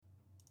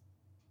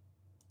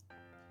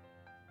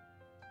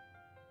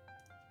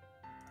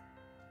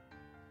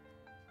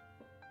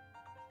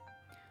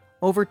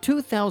Over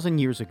 2,000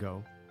 years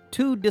ago,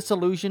 two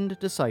disillusioned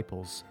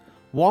disciples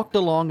walked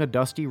along a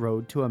dusty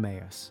road to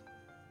Emmaus.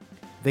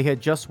 They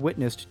had just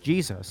witnessed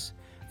Jesus,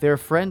 their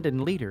friend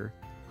and leader,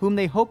 whom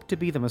they hoped to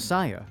be the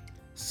Messiah,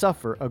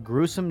 suffer a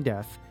gruesome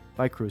death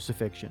by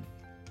crucifixion.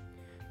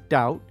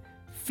 Doubt,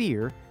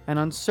 fear, and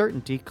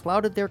uncertainty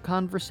clouded their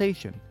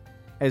conversation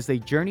as they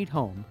journeyed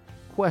home,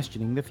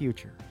 questioning the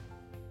future.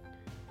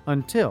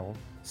 Until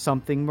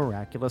something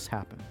miraculous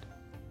happened.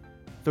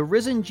 The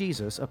risen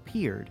Jesus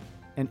appeared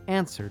and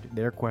answered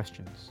their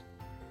questions.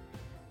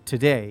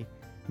 Today,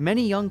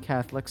 many young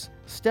Catholics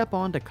step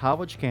onto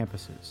college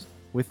campuses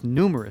with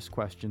numerous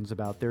questions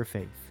about their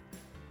faith,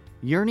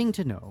 yearning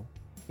to know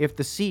if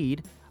the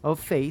seed of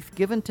faith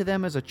given to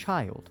them as a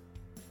child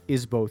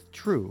is both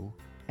true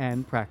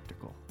and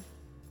practical.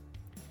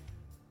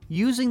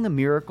 Using the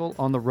miracle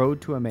on the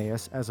road to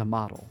Emmaus as a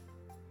model,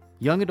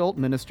 young adult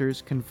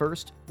ministers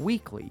conversed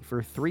weekly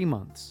for 3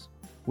 months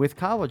with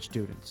college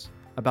students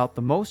about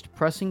the most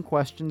pressing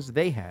questions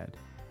they had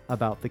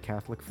about the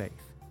Catholic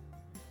faith.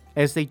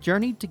 As they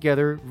journeyed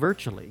together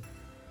virtually,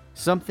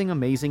 something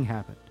amazing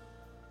happened.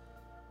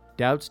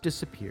 Doubts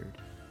disappeared,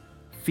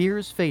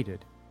 fears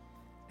faded,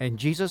 and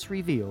Jesus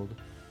revealed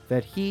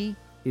that He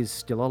is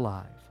still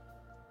alive.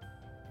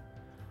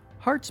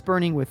 Hearts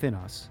Burning Within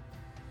Us,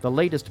 the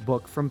latest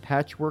book from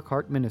Patchwork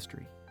Heart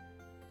Ministry,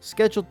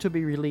 scheduled to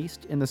be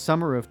released in the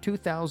summer of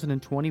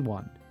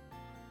 2021,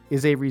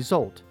 is a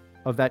result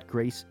of that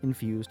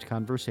grace-infused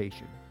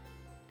conversation.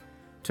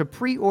 To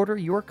pre-order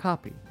your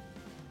copy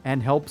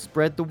and help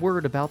spread the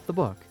word about the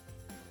book,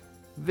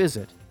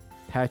 visit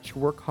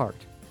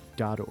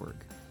patchworkheart.org.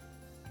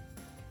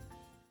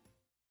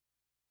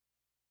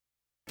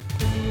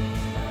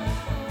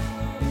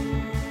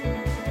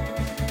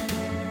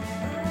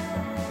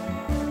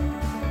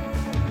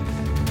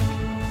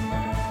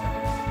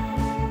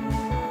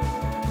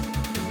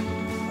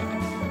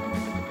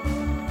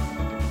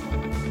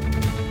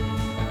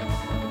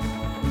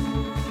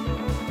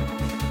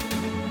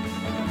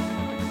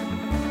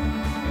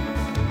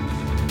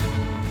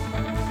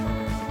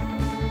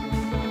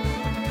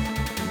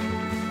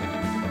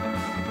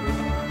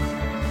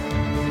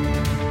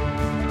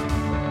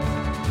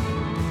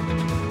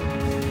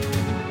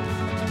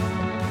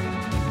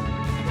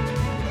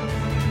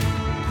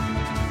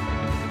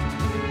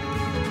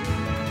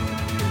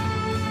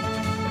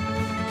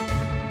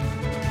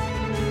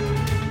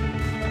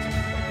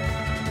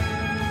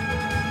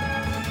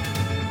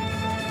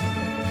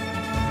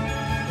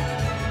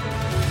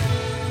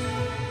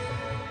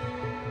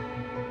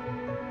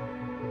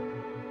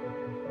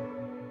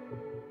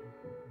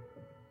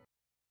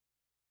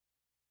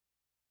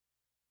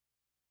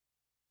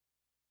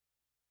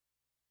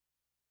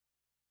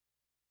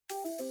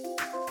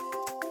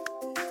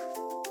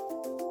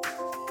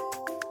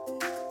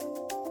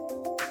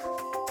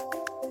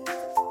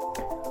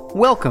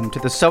 Welcome to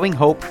the Sowing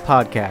Hope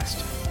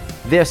podcast.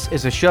 This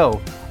is a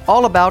show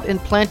all about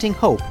implanting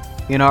hope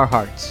in our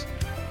hearts.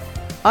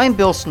 I'm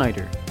Bill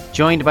Snyder,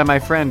 joined by my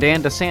friend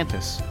Ann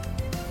DeSantis.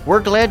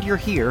 We're glad you're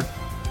here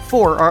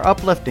for our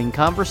uplifting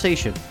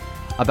conversation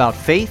about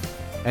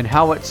faith and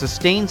how it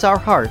sustains our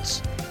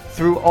hearts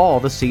through all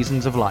the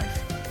seasons of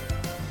life.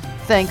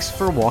 Thanks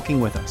for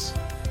walking with us.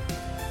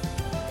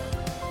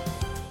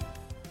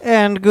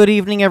 And good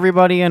evening,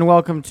 everybody, and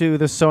welcome to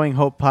the Sowing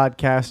Hope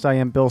podcast. I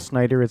am Bill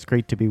Snyder. It's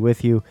great to be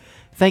with you.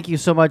 Thank you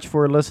so much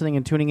for listening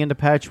and tuning into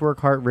Patchwork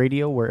Heart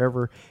Radio,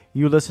 wherever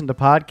you listen to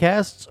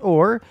podcasts,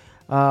 or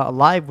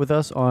live with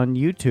us on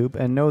YouTube.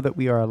 And know that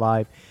we are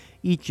live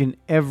each and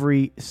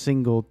every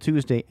single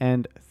Tuesday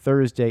and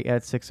Thursday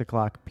at 6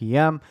 o'clock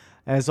p.m.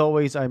 As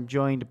always, I'm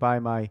joined by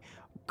my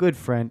good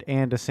friend,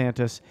 Ann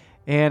DeSantis.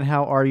 Ann,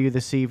 how are you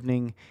this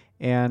evening,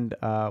 and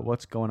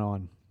what's going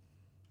on?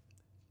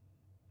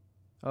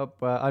 Oh,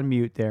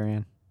 unmute there,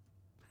 Ann.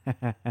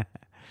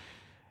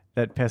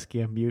 That pesky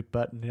unmute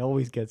button, it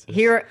always gets us.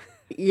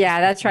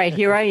 Yeah, that's right.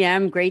 Here I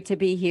am. Great to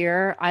be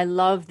here. I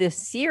love this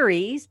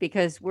series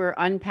because we're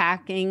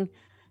unpacking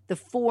the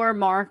 4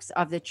 marks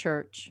of the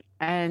church.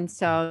 And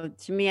so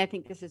to me, I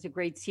think this is a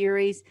great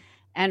series.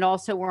 And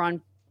also we're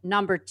on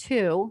number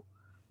 2,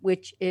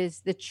 which is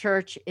the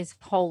church is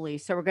holy.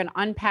 So we're going to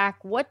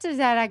unpack, what does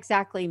that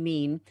exactly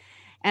mean?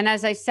 And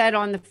as I said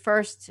on the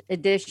first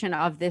edition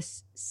of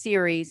this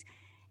series,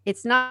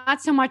 it's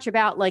not so much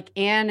about like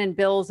Ann and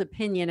Bill's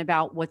opinion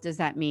about what does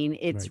that mean.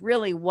 It's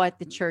really what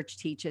the church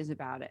teaches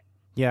about it.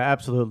 Yeah,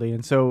 absolutely.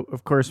 And so,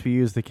 of course, we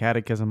use the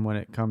catechism when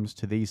it comes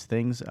to these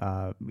things,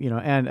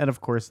 and of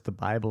course the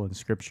Bible and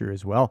Scripture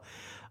as well,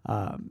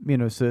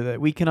 so that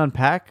we can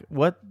unpack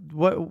what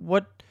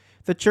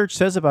the church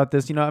says about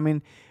this.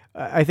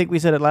 I think we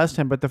said it last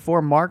time, but the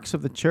 4 marks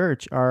of the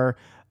church are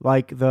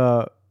like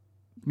the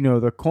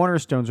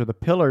cornerstones or the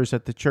pillars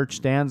that the church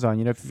stands on.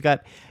 If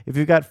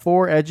you've got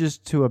 4 edges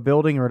to a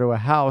building or to a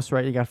house,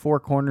 right? You got 4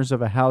 corners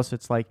of a house.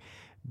 It's like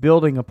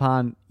building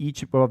upon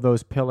each of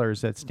those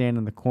pillars that stand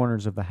in the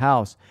corners of the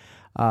house.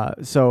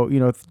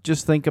 So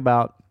just think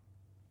about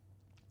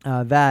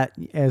that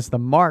as the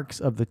marks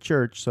of the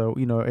church. So,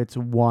 it's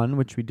one,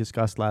 which we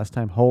discussed last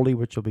time, holy,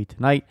 which will be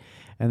tonight,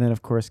 and then,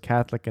 of course,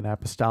 Catholic and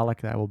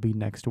apostolic, that will be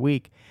next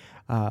week.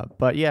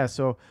 But yeah,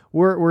 so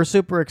we're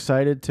super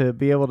excited to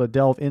be able to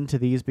delve into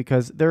these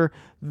because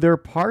they're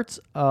parts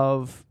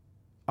of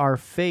our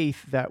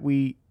faith that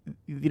we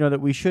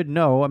should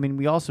know. I mean,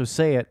 we also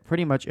say it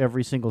pretty much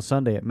every single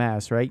Sunday at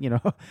Mass, right?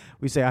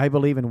 We say, I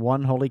believe in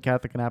one holy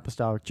Catholic and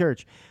Apostolic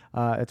Church.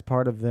 It's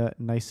part of the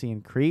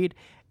Nicene Creed.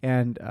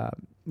 And,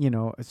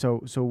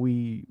 so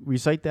we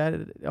recite that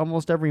at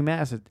almost every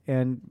Mass.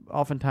 And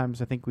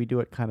oftentimes I think we do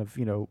it kind of,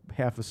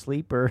 half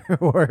asleep or,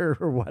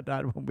 or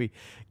whatnot. When we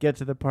get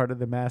to the part of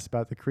the Mass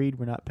about the Creed,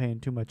 we're not paying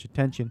too much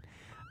attention.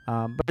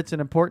 But it's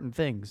an important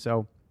thing.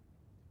 So,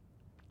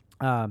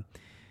 know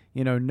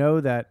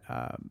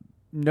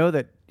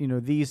that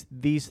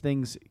these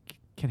things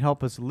can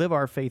help us live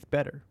our faith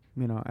better,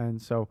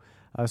 and so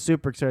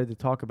super excited to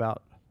talk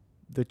about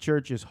the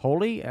church is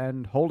holy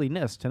and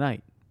holiness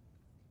tonight.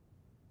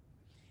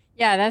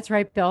 Yeah, that's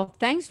right, Bill.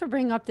 Thanks for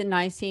bringing up the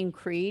Nicene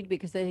Creed,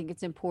 because I think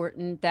it's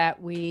important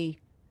that we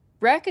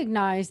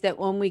recognize that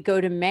when we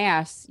go to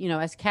Mass,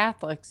 as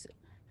Catholics,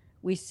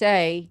 we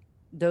say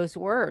those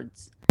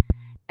words.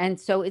 And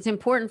so it's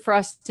important for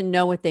us to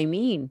know what they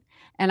mean.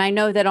 And I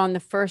know that on the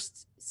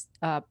first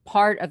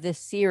part of this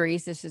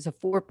series, this is a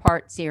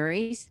 4-part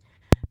series,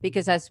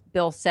 because as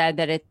Bill said,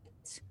 that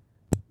it's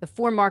the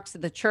 4 marks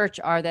of the church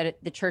are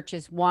that the church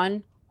is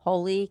one,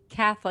 holy,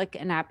 Catholic,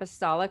 and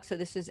apostolic. So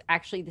this is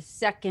actually the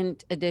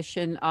second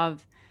edition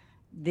of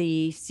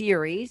the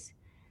series.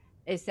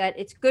 Is that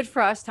it's good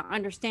for us to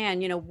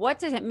understand, what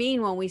does it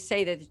mean when we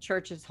say that the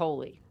church is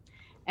holy?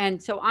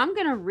 And so I'm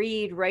going to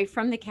read right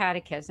from the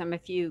Catechism.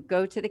 If you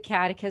go to the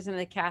Catechism of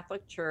the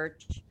Catholic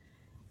Church,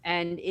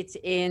 and it's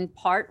in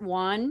part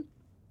 1,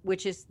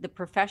 which is the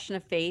Profession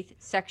of Faith,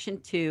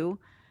 section 2,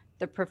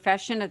 the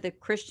Profession of the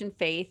Christian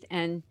Faith,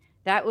 and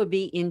that would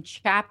be in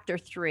chapter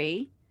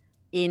 3,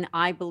 in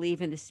I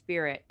Believe in the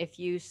Spirit. If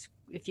you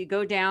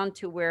go down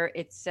to where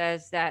it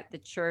says that the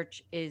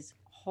church is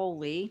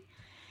holy,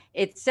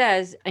 it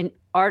says in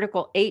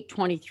Article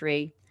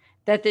 823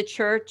 that the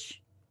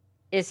church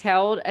is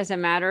held as a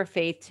matter of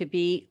faith to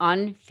be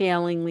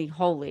unfailingly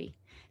holy.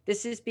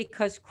 This is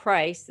because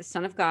Christ, the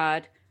Son of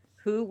God,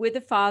 who with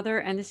the Father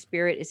and the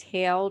Spirit is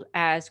hailed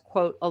as,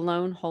 quote,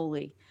 alone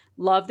holy,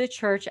 loved the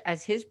church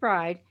as his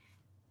bride,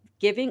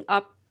 giving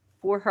up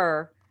for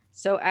her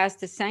so as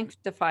to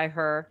sanctify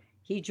her.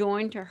 He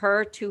joined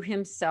her to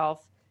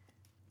himself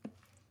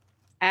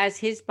as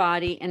his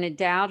body and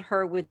endowed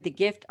her with the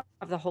gift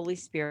of the Holy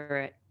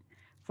Spirit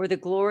for the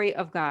glory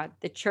of God.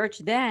 The church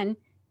then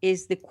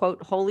is the,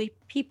 quote, holy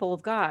people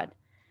of God,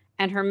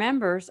 and her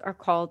members are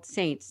called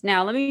saints.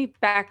 Now, let me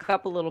back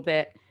up a little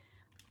bit.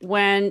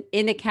 When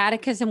in the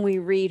Catechism we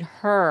read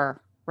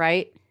her,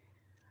 right?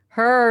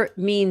 Her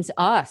means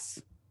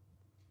us,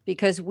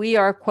 because we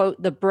are,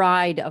 quote, the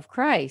bride of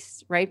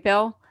Christ, right,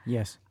 Bill?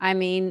 Yes. I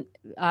mean,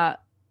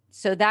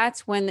 so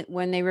that's when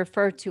they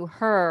refer to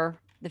her,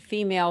 the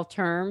female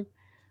term,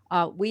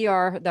 we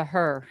are the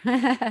her.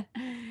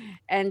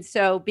 And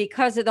so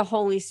because of the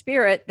Holy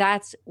Spirit,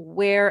 that's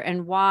where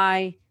and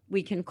why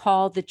we can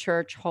call the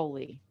church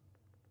holy.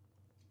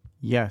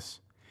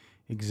 Yes,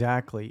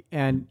 exactly.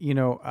 And,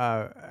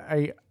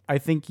 I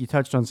think you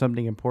touched on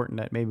something important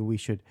that maybe we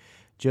should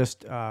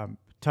just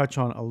touch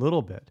on a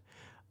little bit.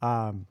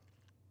 In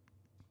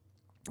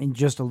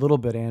just a little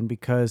bit, Anne,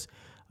 because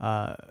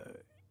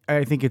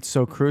I think it's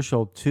so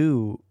crucial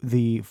to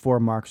the 4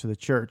 marks of the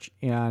church,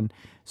 and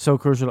so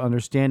crucial to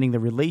understanding the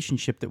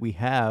relationship that we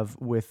have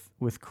with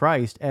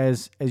Christ,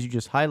 as you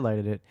just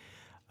highlighted it,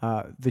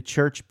 the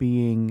church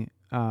being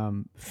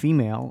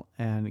female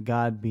and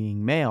God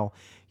being male.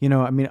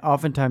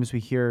 Oftentimes we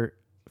hear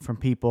from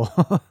people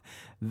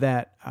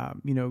that,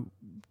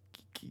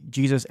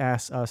 Jesus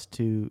asks us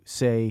to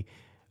say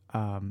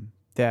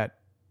that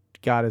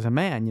God is a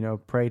man,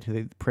 pray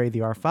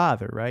the Our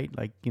Father, right?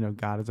 Like,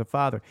 God is a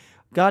father.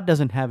 God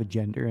doesn't have a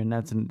gender, and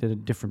that's a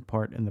different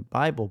part in the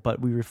Bible, but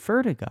we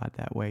refer to God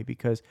that way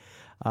because,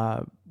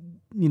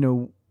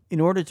 in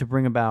order to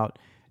bring about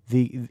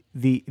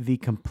the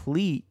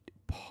complete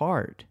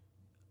part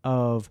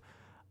of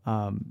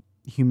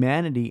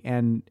humanity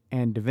and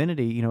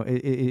divinity,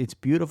 it's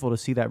beautiful to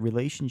see that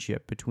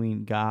relationship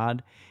between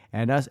God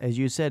and us. As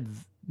you said,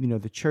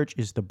 the church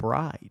is the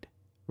bride,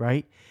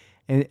 right?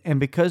 And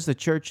because the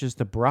church is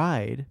the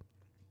bride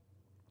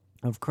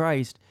of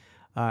Christ,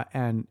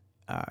 and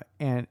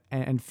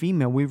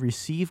female, we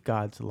receive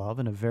God's love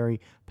in a very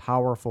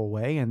powerful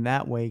way, and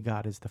that way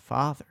God is the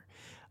Father.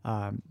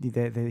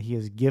 That He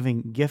is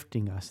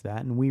gifting us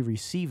that, and we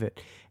receive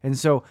it. And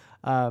so,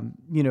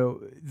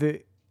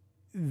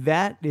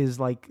 that is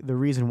like the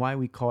reason why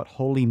we call it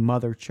Holy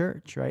Mother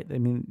Church, right? I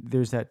mean,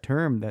 there's that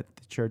term that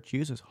the church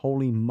uses,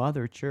 Holy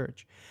Mother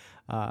Church,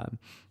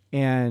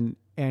 and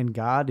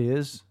God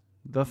is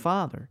the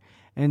Father.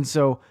 And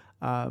so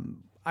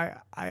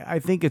I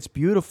think it's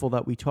beautiful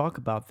that we talk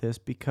about this,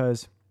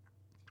 because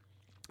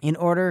in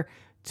order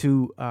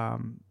to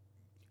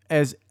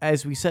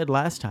as we said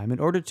last time, in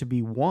order to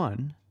be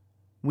one,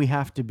 we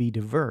have to be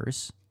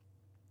diverse,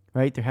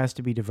 right? There has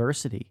to be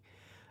diversity.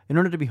 In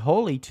order to be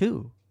holy,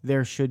 too,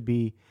 there should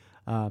be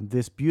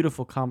this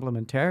beautiful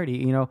complementarity.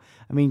 You know,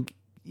 I mean,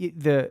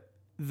 the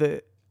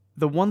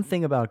one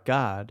thing about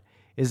God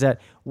is that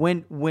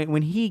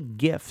when He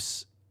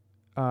gifts,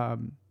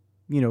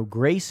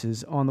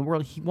 graces on the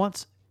world, He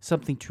wants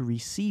something to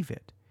receive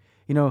it.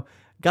 You know,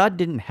 God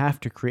didn't have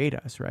to create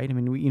us, right? I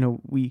mean,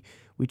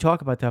 we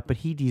talk about that, but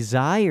He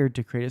desired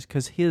to create us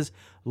because His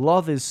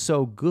love is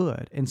so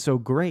good and so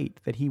great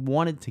that He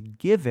wanted to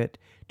give it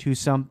to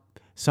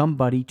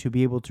somebody to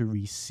be able to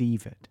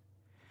receive it,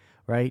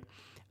 right?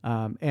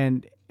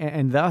 And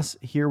thus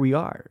here we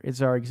are.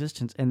 It's our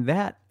existence, and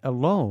that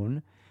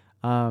alone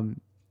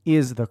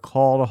is the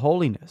call to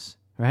holiness,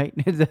 right?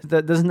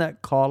 Doesn't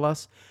that call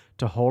us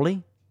to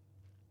holiness?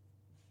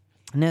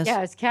 Yeah,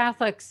 as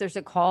Catholics, there's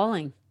a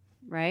calling,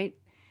 right?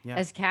 Yeah.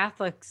 As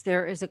Catholics,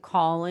 there is a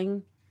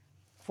calling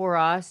for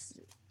us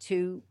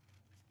to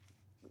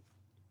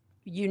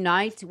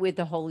unite with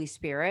the Holy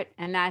Spirit.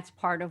 And that's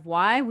part of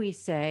why we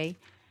say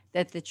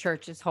that the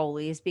church is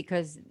holy, is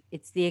because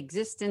it's the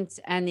existence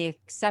and the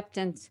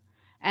acceptance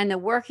and the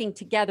working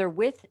together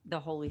with the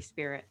Holy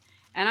Spirit.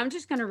 And I'm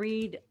just going to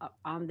read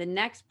the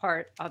next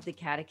part of the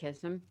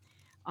Catechism.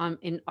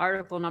 In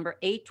article number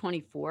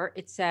 824,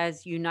 it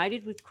says,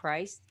 united with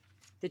Christ,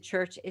 the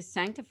church is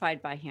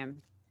sanctified by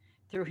Him.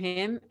 Through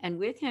Him and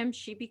with Him,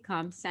 she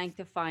becomes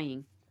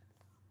sanctifying.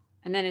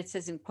 And then it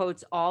says in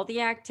quotes, all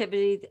the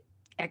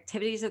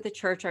activities of the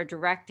church are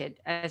directed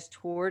as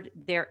toward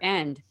their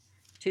end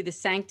to the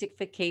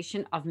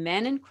sanctification of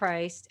men in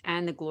Christ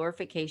and the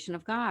glorification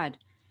of God.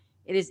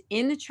 It is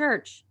in the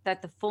church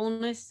that the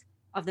fullness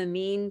of the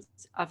means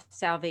of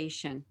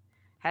salvation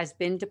has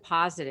been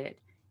deposited.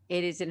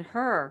 It is in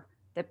her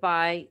that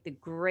by the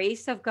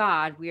grace of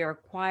God, we are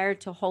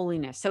acquired to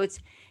holiness. So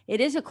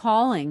it is a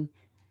calling.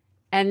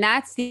 And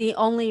that's the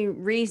only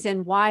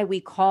reason why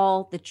we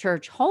call the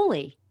church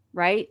holy,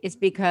 right? Is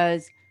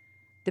because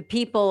the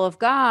people of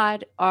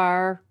God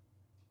are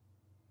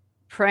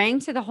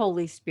praying to the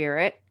Holy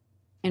Spirit,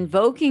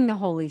 invoking the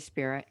Holy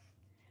Spirit,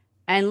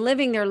 and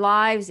living their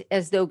lives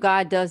as though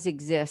God does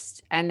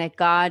exist and that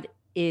God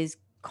is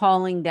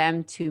calling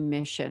them to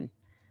mission.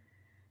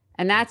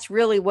 And that's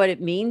really what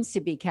it means to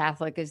be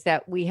Catholic, is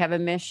that we have a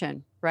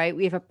mission, right?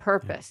 We have a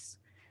purpose.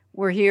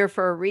 We're here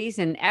for a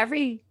reason.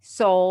 Every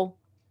soul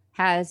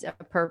has a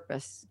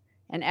purpose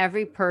and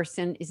every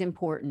person is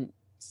important.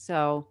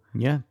 So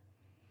yeah,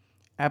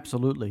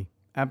 absolutely.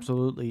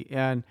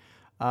 And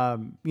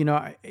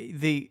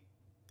the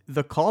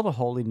call to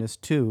holiness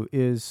too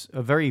is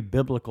a very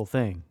biblical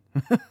thing.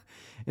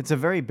 It's a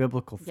very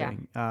biblical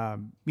thing.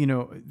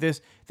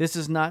 This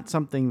is not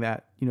something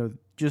that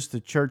just the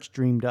church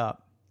dreamed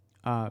up.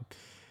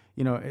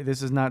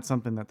 This is not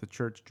something that the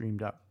church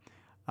dreamed up.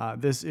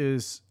 This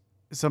is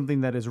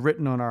something that is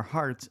written on our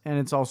hearts, and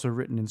it's also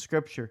written in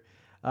Scripture.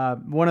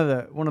 One of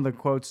the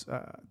quotes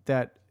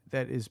that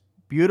is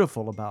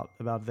beautiful about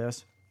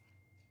this,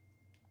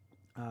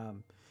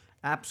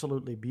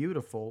 absolutely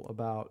beautiful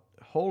about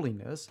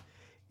holiness,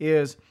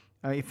 is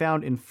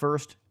found in 1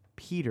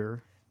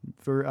 Peter,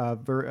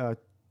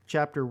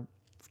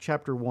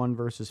 chapter 1,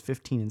 verses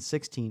 15 and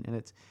 16,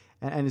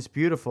 and it's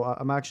beautiful.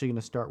 I'm actually going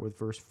to start with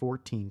verse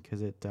 14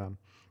 because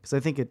I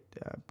think it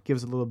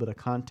gives a little bit of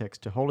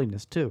context to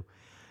holiness too.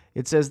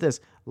 It says this: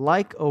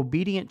 like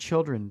obedient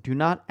children, do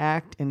not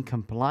act in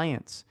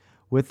compliance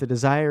with the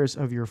desires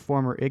of your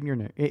former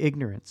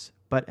ignorance,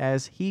 but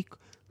as He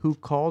who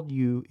called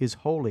you is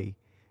holy,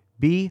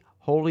 be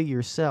holy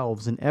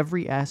yourselves in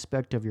every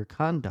aspect of your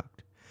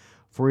conduct.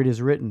 For it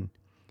is written,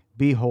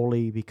 be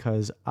holy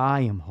because I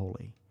am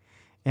holy.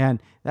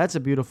 And that's a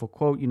beautiful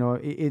quote.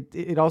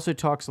 It also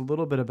talks a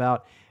little bit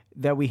about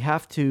that we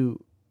have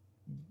to,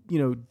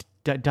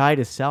 die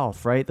to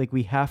self, right? Like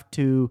we have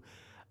to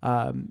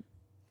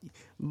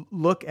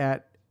look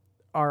at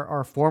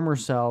our former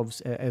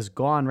selves as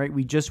gone, right?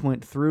 We just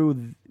went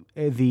through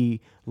the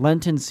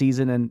Lenten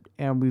season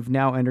and we've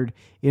now entered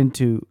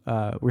into,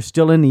 we're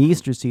still in the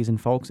Easter season,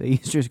 folks.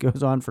 Easter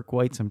goes on for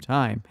quite some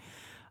time.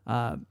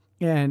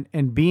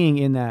 And being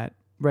in that,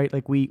 right?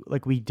 Like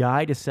we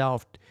die to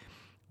self,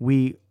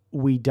 we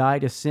die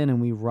to sin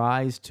and we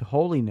rise to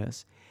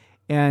holiness.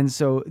 And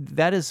so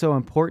that is so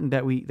important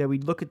that we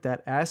look at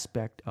that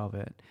aspect of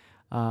it.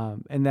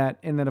 And that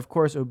of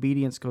course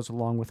obedience goes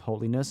along with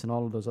holiness and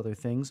all of those other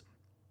things.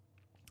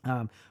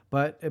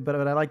 But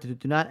I like to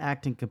do not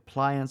act in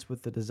compliance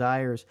with the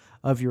desires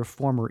of your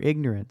former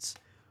ignorance,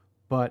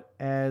 but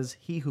as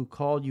He who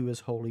called you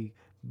is holy,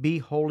 be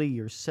holy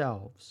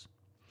yourselves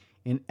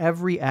in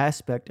every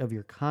aspect of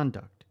your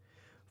conduct.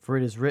 For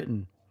it is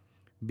written,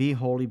 be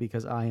holy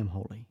because I am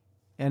holy.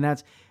 And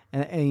that's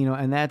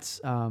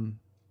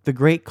the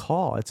great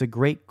call. It's a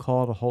great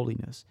call to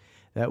holiness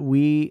that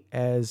we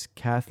as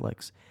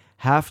Catholics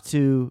have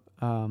to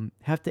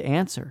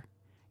answer.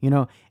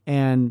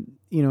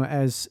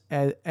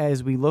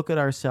 As we look at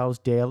ourselves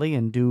daily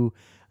and do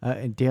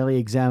a daily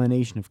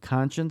examination of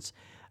conscience,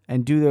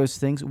 and do those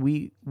things,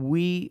 we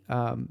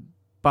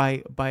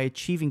by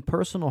achieving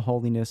personal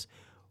holiness,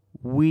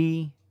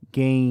 we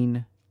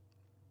gain,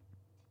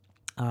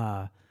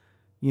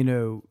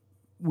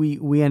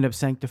 we end up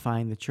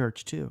sanctifying the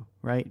church too,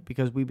 right?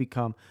 Because we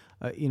become,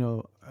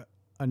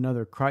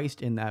 another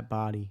Christ in that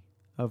body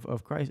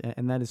of Christ,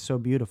 and that is so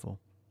beautiful.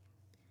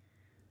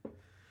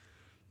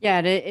 Yeah,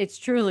 it's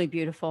truly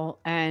beautiful,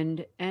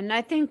 and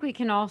I think we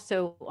can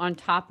also, on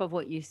top of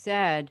what you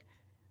said,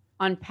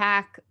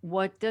 unpack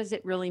what does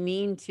it really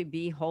mean to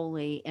be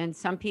holy. And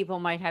some people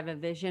might have a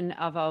vision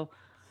of a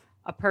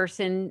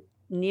person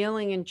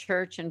kneeling in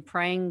church and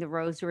praying the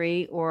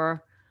rosary,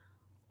 or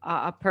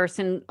a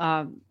person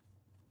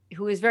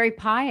who is very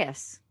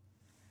pious,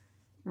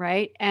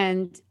 right?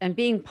 And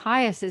being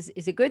pious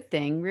is a good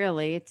thing,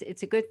 really.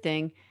 It's a good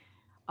thing.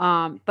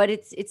 But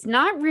it's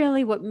not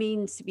really what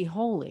means to be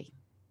holy.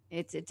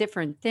 It's a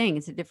different thing.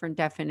 It's a different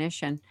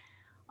definition.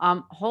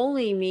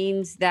 Holy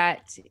means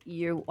that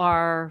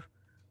you're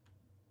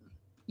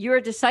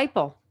a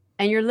disciple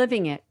and you're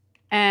living it,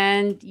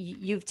 and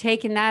you've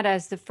taken that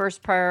as the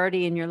first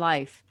priority in your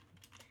life.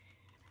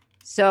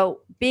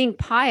 So being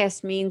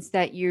pious means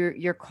that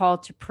you're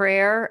called to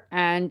prayer,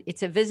 and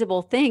it's a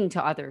visible thing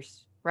to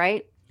others,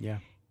 right? Yeah.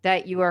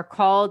 That you are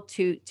called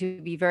to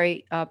be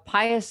very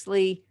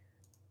piously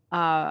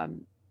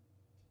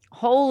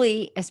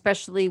holy,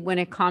 especially when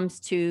it comes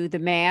to the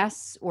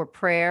Mass or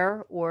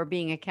prayer or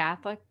being a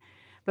Catholic.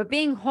 But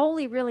being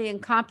holy really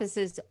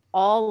encompasses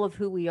all of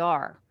who we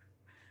are.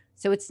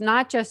 So it's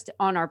not just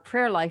on our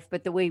prayer life,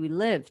 but the way we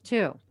live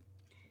too.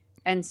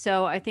 And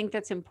so I think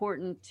that's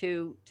important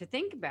to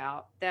think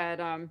about, that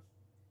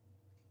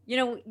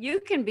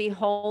you can be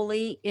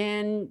holy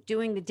in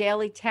doing the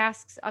daily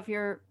tasks of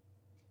your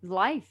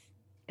life,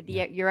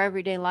 your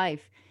everyday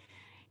life.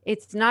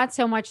 It's not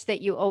so much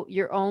that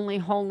you're only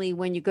holy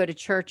when you go to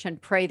church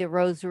and pray the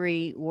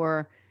rosary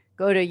or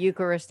go to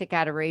Eucharistic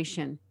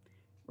adoration,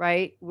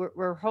 right?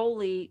 We're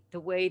holy the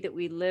way that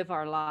we live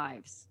our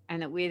lives,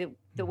 and the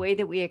way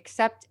that we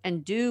accept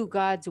and do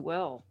God's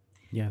will.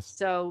 Yes.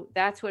 So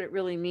that's what it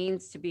really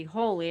means to be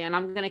holy. And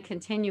I'm going to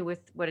continue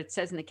with what it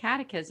says in the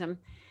Catechism.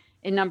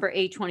 In number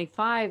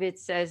 825, it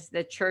says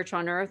the church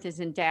on earth is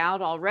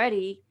endowed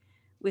already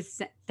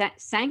with that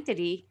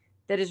sanctity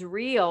that is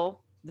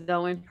real,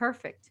 though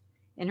imperfect.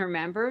 In her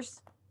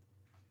members,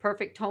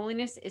 perfect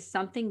holiness is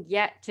something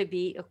yet to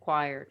be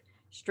acquired.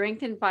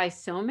 Strengthened by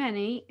so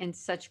many and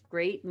such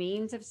great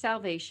means of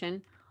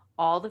salvation,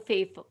 all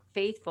the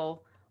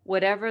faithful,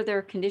 whatever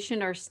their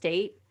condition or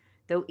state,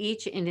 though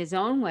each in his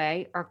own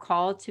way, are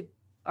called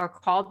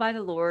by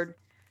the Lord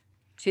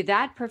to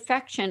that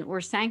perfection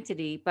or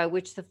sanctity by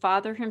which the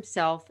Father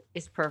himself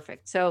is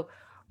perfect. So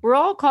we're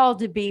all called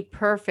to be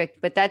perfect,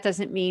 but that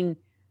doesn't mean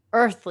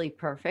earthly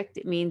perfect.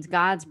 It means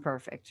God's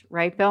perfect,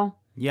 right, Bill?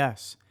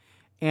 Yes.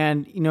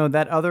 And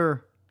that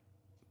other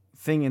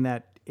thing in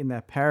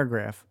that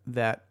paragraph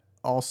that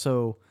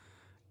also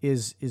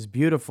is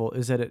beautiful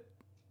is that it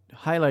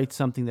highlights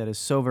something that is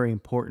so very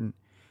important,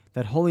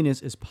 that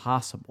holiness is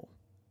possible.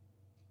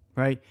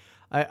 Right?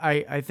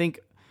 I think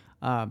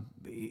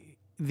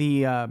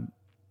the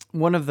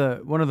one of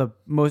the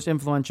most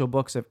influential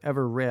books I've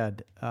ever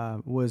read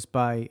was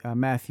by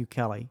Matthew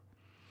Kelly,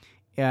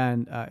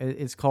 and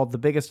it's called "The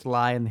Biggest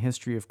Lie in the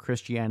History of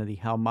Christianity: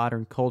 How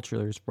Modern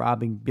Culture is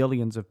Robbing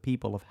Billions of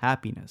People of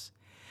Happiness."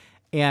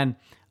 And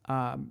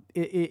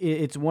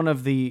it's one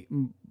of the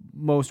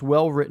most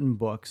well-written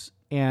books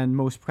and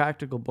most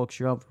practical books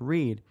you'll ever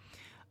read,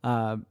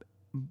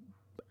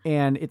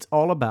 and it's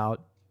all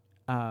about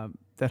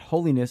that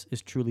holiness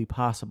is truly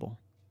possible.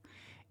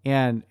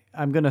 And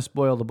I'm going to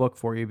spoil the book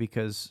for you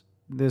because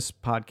this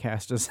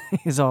podcast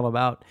is all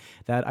about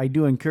that. I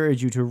do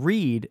encourage you to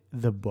read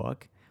the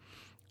book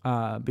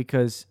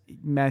because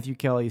Matthew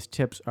Kelly's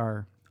tips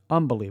are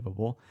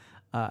unbelievable,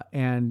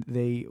 and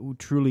they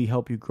truly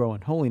help you grow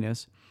in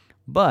holiness.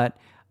 But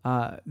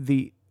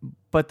the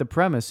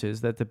premise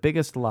is that the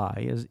biggest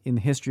lie is in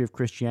the history of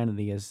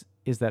Christianity is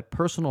that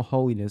personal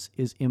holiness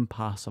is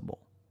impossible.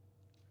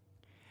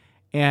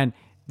 And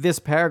this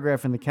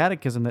paragraph in the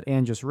Catechism that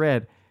Ann just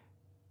read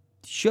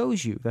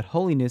shows you that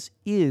holiness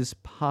is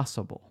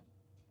possible.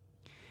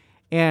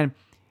 And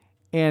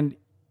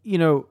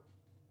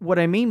what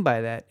I mean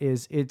by that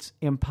is it's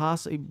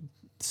impossible.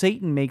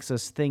 Satan makes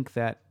us think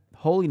that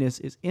holiness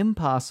is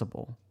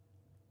impossible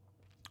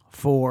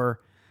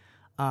for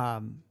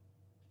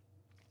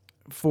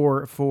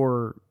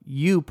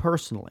you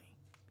personally.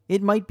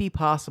 It might be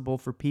possible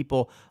for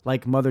people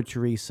like Mother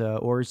Teresa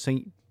or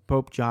St.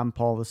 Pope John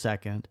Paul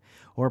II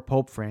or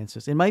Pope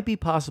Francis. It might be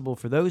possible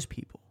for those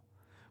people,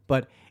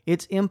 but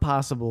it's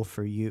impossible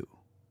for you,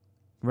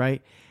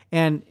 right?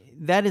 And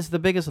that is the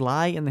biggest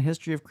lie in the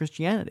history of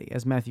Christianity,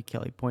 as Matthew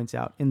Kelly points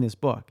out in this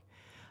book.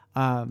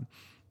 And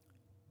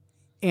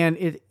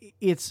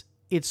it's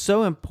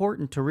so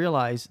important to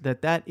realize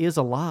that is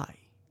a lie,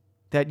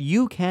 that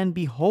you can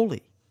be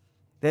holy,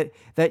 that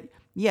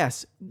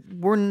yes,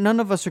 none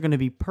of us are going to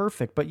be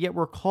perfect, but yet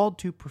we're called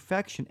to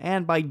perfection.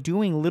 And by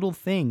doing little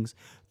things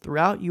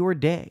throughout your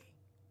day,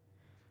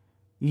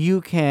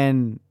 you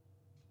can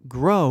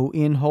grow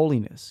in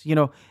holiness.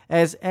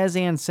 As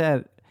Anne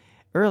said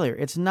earlier,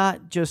 it's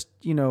not just,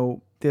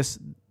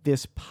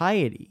 this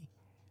piety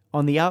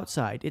on the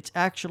outside. It's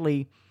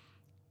actually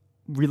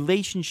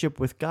relationship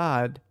with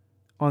God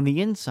on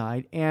the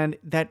inside, and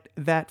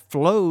that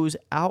flows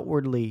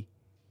outwardly,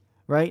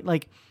 right?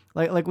 Like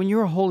when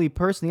you're a holy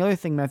person. The other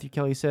thing Matthew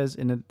Kelly says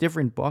in a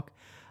different book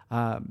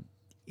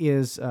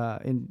is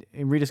in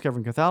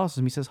Rediscovering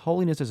Catholicism. He says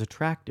holiness is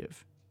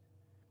attractive,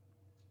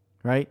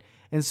 right?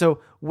 And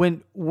so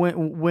when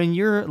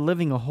you're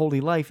living a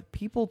holy life,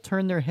 people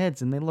turn their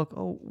heads and they look,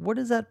 oh, what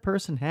does that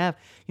person have?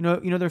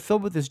 They're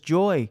filled with this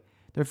joy.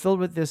 They're filled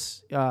with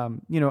this,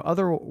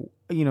 other,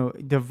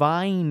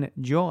 divine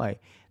joy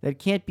that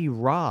can't be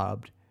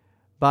robbed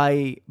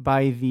by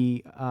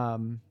the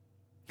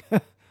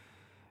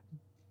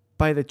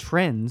by the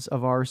trends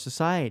of our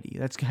society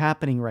that's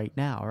happening right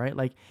now, right?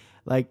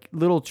 Like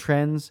little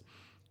trends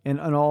and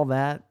all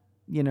that,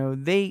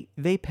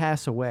 they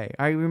pass away.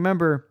 I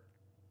remember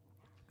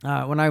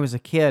when I was a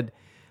kid,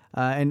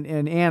 and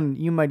Anne,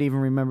 you might even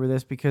remember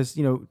this because,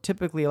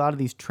 typically a lot of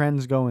these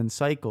trends go in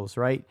cycles,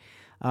 right?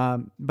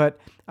 But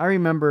I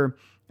remember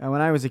when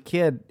I was a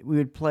kid, we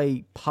would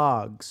play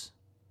Pogs.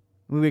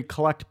 We would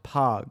collect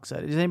Pogs.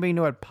 Does anybody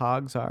know what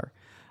Pogs are?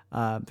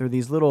 They're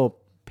these little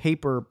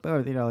paper,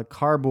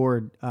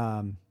 cardboard,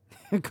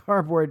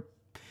 cardboard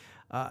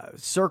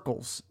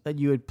circles that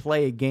you would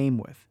play a game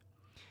with,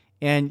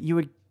 and you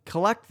would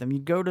collect them.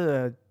 You'd go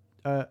to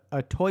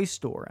a toy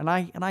store, and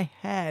I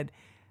had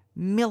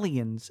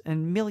millions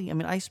and millions. I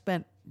mean, I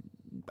spent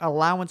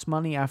allowance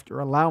money after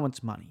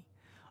allowance money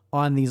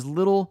on these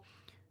little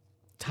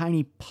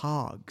tiny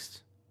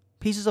Pogs,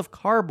 pieces of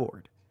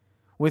cardboard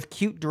with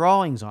cute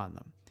drawings on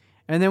them.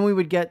 And then we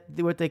would get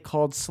what they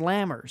called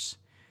slammers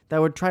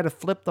that would try to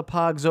flip the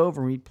Pogs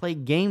over, and we'd play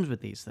games with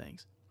these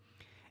things.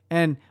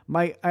 And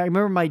I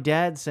remember my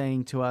dad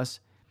saying to us,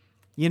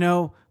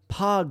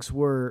 Pogs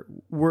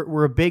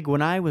were big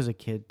when I was a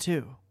kid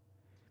too.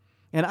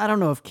 And I don't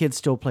know if kids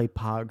still play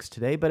Pogs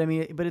today, but I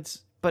mean,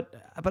 but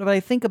I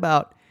think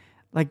about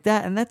like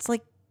that, and that's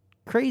like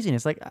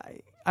craziness. Like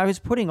I was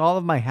putting all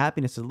of my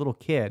happiness as a little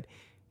kid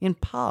in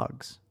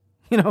Pogs.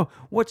 And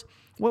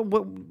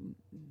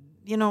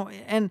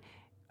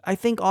I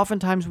think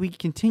oftentimes we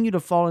continue to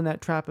fall in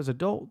that trap as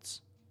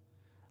adults.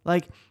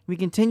 Like we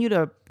continue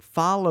to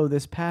follow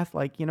this path.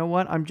 Like,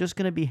 I'm just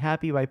going to be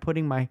happy by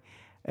putting my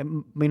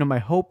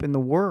hope in the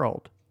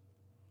world,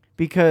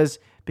 because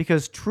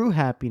true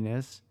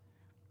happiness,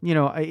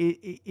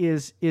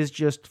 is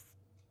just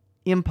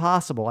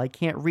impossible. I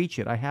can't reach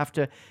it. I have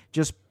to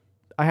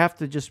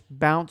just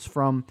bounce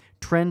from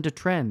trend to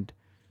trend.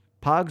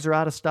 Pogs are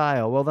out of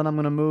style. Well, then I'm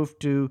going to move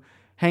to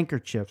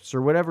handkerchiefs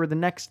or whatever the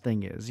next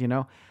thing is,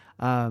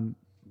 and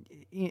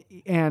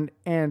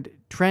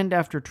trend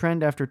after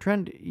trend after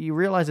trend. You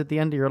realize at the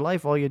end of your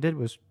life, all you did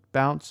was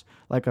bounce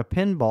like a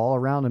pinball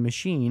around a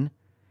machine,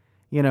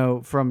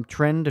 from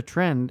trend to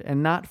trend,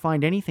 and not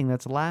find anything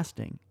that's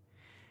lasting.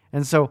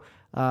 And so,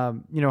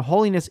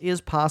 holiness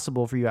is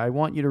possible for you. I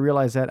want you to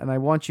realize that, and I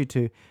want you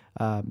to,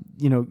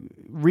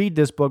 read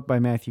this book by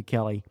Matthew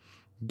Kelly.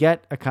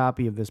 Get a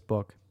copy of this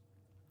book,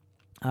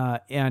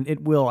 and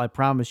it will, I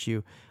promise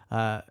you,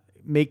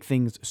 make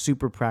things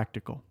super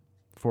practical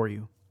for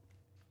you.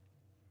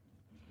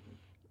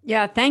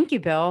 Yeah, thank you,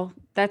 Bill.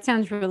 That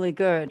sounds really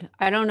good.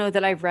 I don't know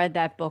that I've read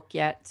that book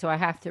yet, so I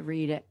have to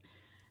read it.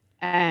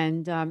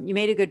 And you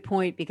made a good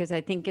point, because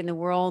I think in the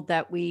world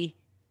that we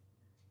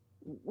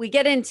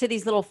get into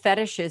these little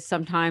fetishes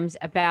sometimes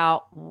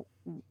about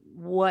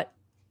what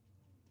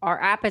our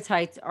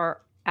appetites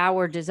are,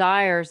 our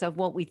desires of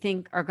what we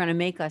think are going to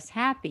make us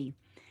happy.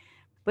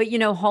 But,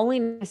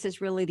 holiness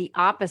is really the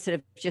opposite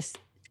of just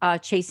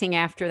chasing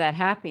after that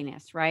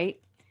happiness, right?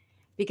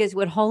 Because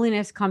what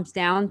holiness comes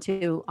down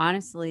to,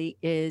 honestly,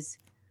 is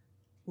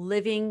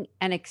living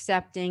and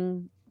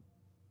accepting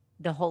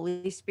the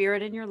Holy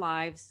Spirit in your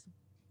lives,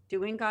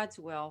 doing God's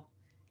will.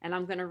 And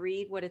I'm going to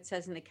read what it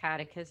says in the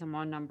Catechism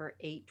on number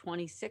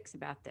 826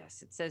 about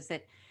this. It says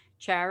that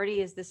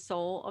charity is the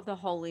soul of the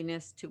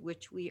holiness to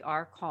which we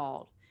are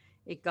called.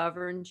 It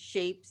governs,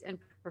 shapes, and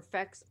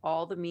perfects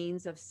all the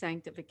means of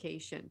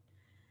sanctification.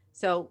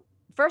 So,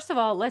 first of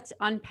all, let's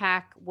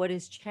unpack what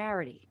is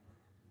charity.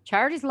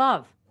 Charity is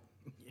love.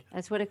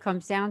 That's what it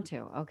comes down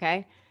to,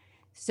 okay?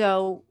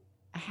 So,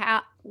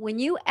 when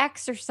you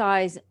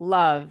exercise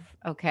love,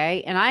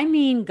 okay, and I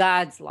mean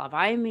God's love,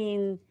 I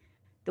mean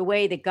the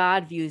way that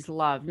God views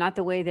love, not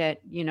the way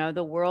that,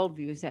 the world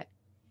views it.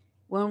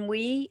 When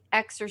we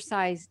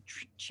exercise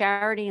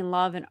charity and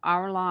love in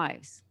our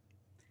lives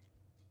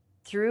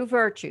through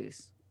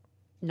virtues,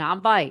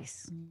 not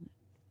vice,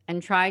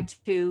 and try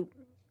to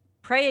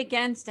pray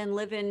against and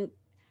live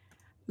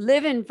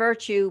in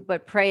virtue,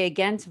 but pray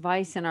against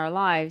vice in our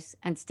lives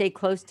and stay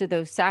close to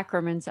those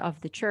sacraments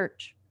of the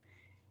church.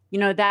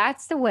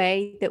 That's the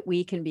way that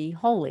we can be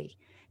holy,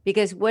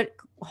 because what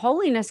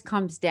holiness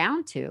comes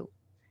down to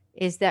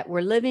is that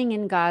we're living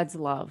in God's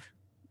love.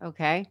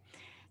 Okay.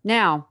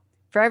 Now,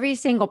 for every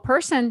single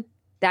person,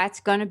 that's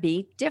going to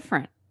be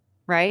different,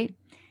 right?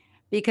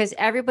 Because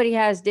everybody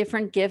has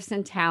different gifts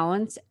and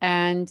talents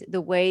and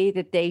the way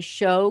that they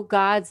show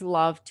God's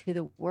love to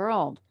the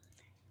world.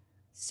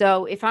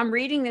 So if I'm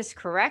reading this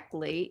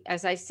correctly,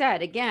 as I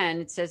said, again,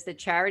 it says that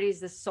charity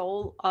is the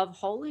soul of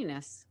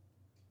holiness.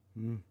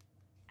 And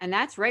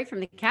that's right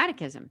from the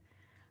catechism.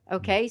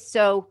 Okay.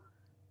 So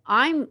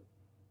I'm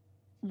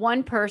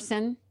one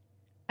person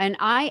and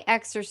I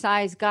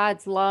exercise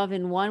God's love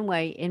in one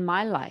way in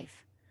my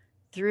life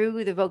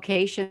through the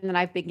vocation that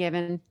I've been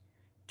given,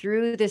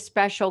 through the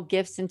special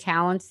gifts and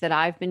talents that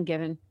I've been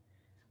given.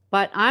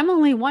 But I'm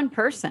only one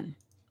person,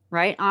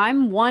 right?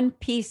 I'm one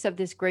piece of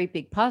this great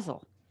big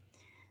puzzle.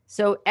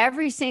 So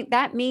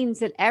that means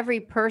that every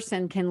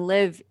person can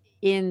live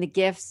in the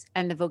gifts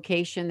and the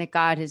vocation that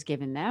God has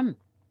given them.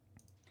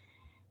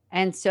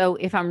 And so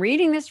if I'm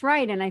reading this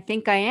right, and I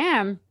think I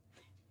am,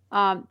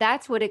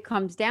 that's what it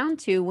comes down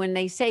to when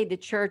they say the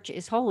church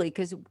is holy,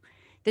 because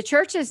the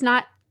church is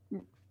not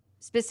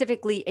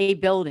specifically a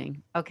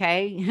building,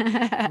 okay?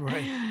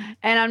 Right.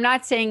 And I'm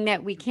not saying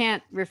that we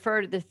can't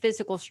refer to the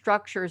physical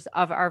structures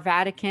of our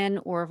Vatican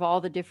or of all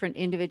the different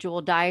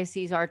individual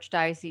dioceses,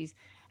 archdioceses,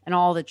 and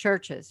all the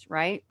churches,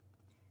 right?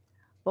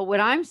 But what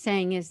I'm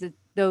saying is that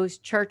those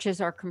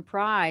churches are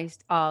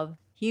comprised of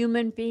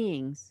human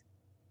beings,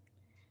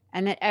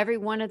 and that every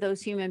one of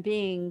those human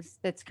beings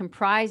that's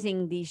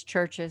comprising these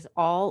churches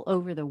all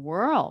over the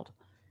world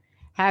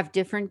have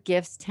different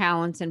gifts,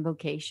 talents, and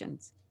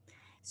vocations.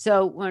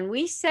 So when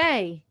we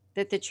say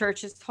that the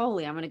church is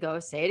holy, I'm going to go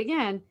say it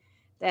again,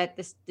 that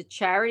the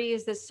charity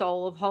is the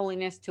soul of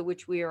holiness to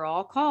which we are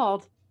all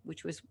called,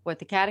 which was what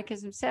the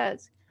catechism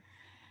says.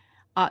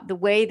 The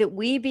way that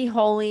we be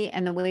holy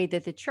and the way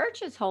that the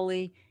church is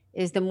holy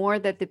is the more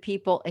that the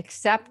people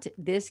accept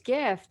this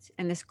gift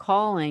and this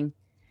calling,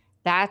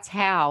 that's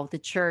how the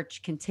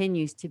church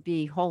continues to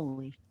be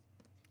holy.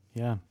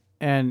 Yeah.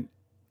 And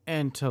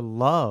to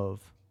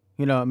love,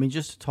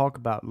 just to talk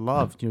about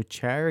love,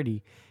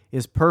 charity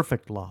is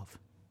perfect love,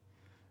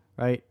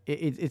 right?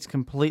 It's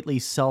completely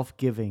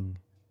self-giving,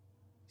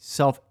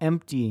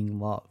 self-emptying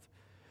love,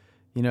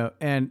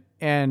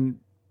 and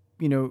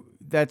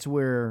that's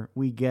where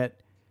we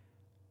get,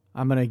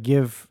 I'm going to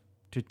give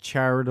to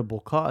charitable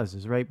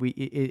causes, right?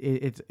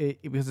 It's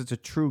because it's a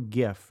true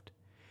gift.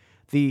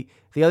 The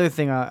other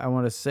thing I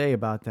want to say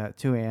about that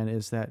too, Anne,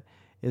 is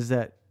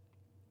that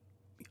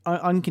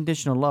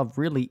unconditional love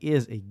really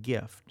is a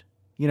gift.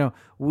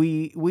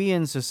 We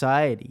in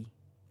society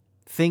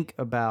think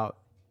about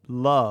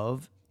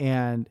love,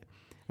 and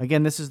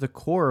again, this is the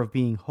core of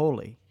being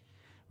holy,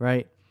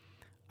 right?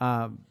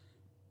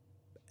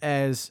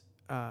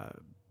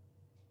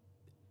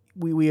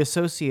 We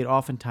associate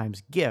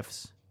oftentimes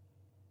gifts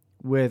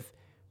with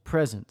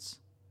presents,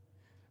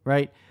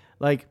 right?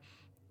 Like,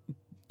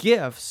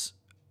 gifts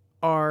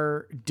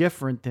are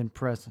different than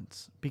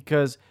presents,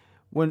 because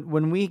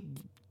when we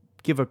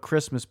give a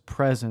Christmas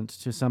present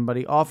to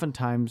somebody,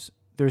 oftentimes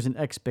there's an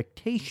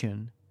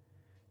expectation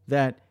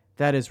that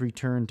is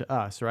returned to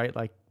us, right?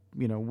 Like,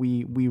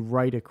 we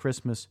write a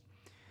Christmas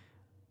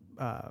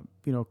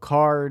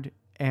card,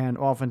 and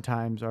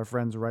oftentimes our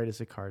friends write us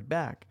a card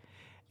back.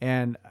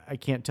 And I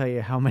can't tell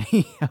you how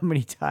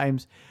many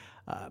times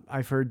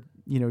I've heard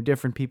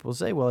different people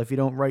say, well, if you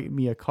don't write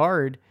me a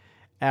card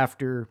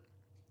after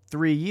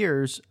 3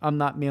 years, I'm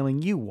not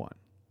mailing you one.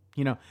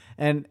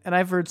 And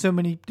I've heard so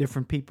many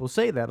different people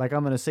say that, like,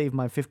 I'm going to save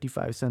my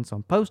 55 cents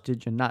on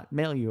postage and not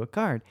mail you a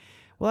card.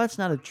 Well, that's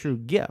not a true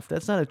gift.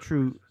 That's not a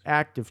true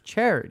act of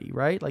charity,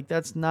 right? Like,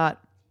 that's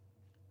not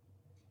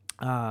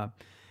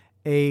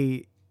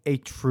a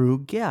true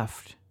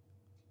gift.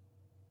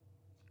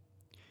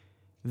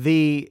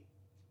 That's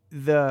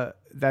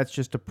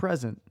just a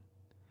present.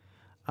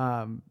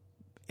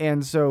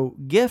 And so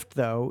gift,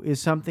 though,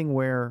 is something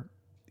where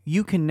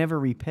you can never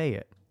repay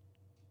it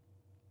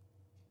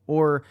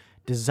or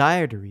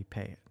desire to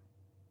repay it.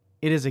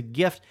 It is a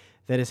gift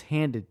that is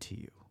handed to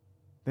you,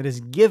 that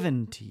is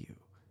given to you,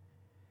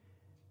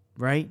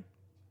 right?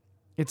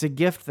 It's a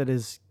gift that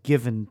is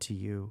given to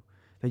you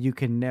that you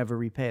can never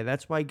repay.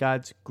 That's why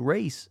God's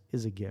grace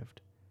is a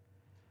gift.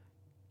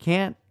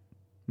 Can't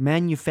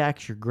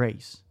manufacture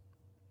grace.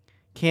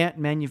 Can't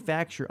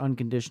manufacture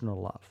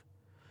unconditional love.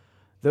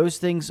 Those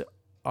things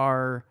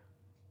are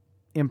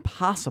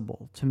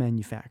impossible to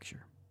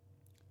manufacture.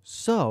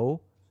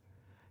 So,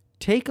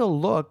 take a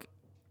look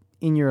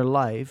in your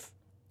life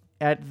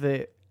at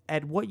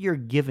what you're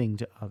giving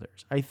to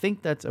others. I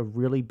think that's a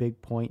really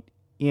big point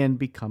in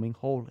becoming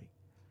holy.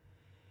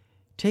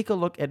 Take a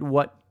look at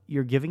what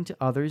you're giving to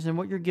others and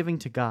what you're giving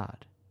to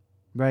God,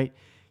 right?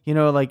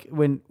 Like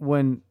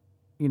when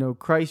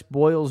Christ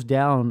boils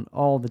down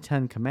all the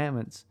 10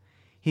 commandments,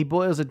 he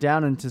boils it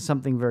down into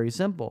something very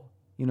simple.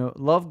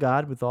 Love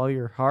God with all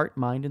your heart,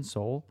 mind, and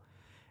soul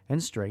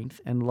and strength,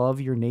 and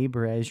love your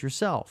neighbor as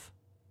yourself.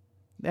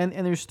 And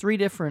there's 3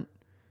 different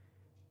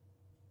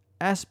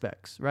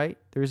aspects, right?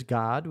 There's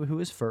God, who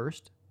is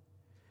first.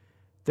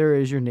 There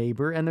is your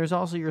neighbor, and there's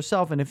also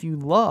yourself. And if you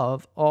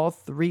love all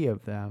 3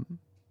 of them,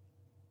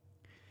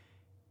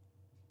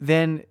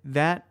 then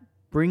that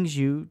brings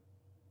you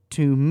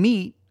to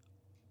meet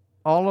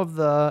all of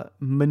the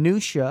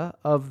minutia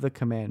of the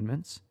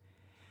commandments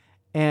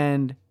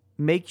and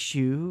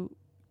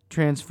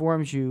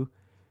transforms you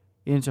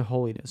into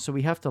holiness. So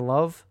we have to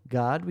love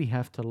God, we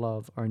have to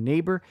love our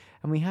neighbor,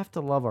 and we have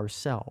to love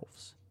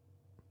ourselves.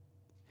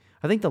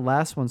 I think the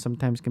last one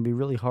sometimes can be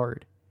really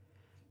hard,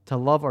 to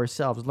love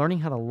ourselves, learning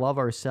how to love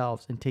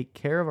ourselves and take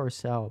care of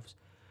ourselves,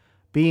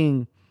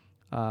 being,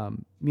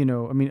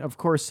 of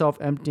course,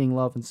 self-emptying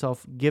love and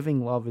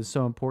self-giving love is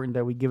so important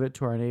that we give it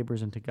to our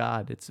neighbors and to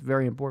God. It's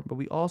very important, but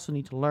we also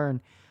need to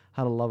learn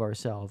how to love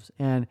ourselves.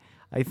 And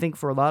I think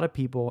for a lot of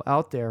people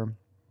out there,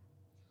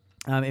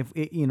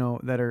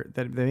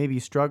 that may be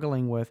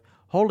struggling with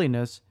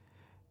holiness,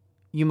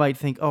 you might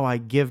think, oh, I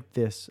give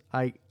this,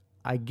 I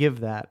give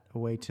that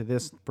away to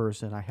this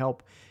person. I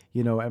help,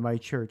 at my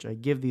church. I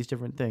give these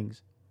different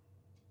things.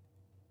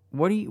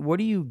 What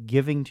are you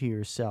giving to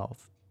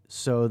yourself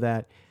so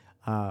that,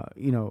 are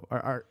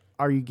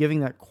you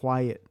giving that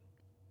quiet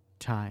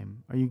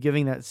time? Are you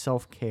giving that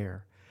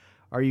self-care?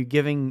 Are you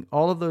giving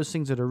all of those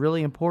things that are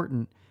really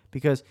important?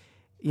 Because,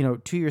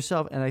 to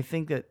yourself, and I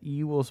think that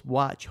you will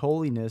watch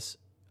holiness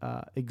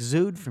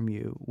exude from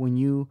you when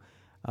you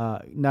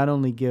not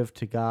only give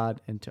to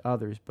God and to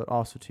others, but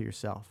also to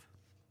yourself.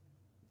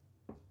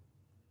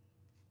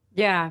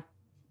 Yeah,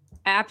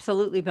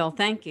 absolutely, Bill.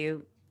 Thank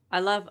you. I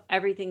love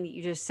everything that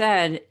you just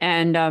said.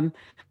 And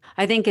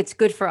I think it's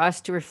good for us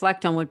to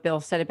reflect on what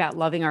Bill said about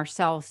loving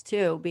ourselves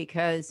too,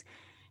 because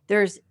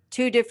there's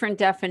two different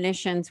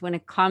definitions when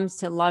it comes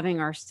to loving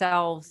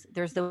ourselves.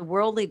 There's the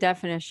worldly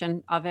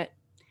definition of it,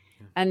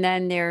 and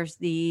then there's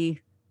the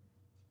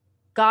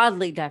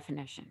godly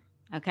definition.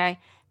 Okay.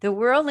 The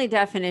worldly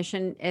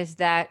definition is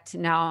that,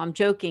 now I'm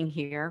joking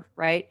here,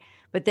 right?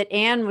 But that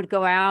Anne would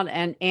go out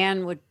and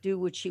Anne would do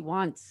what she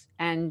wants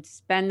and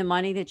spend the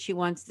money that she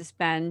wants to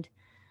spend.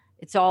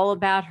 It's all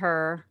about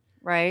her,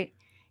 right?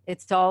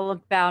 It's all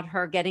about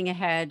her getting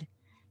ahead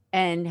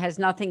and has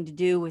nothing to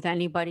do with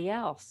anybody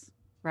else,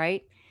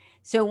 right?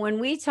 So when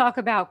we talk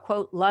about,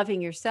 quote,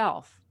 loving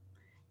yourself,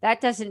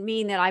 that doesn't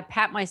mean that I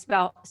pat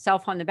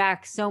myself on the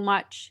back so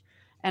much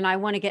and I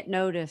want to get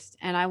noticed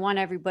and I want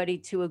everybody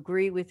to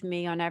agree with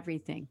me on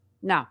everything.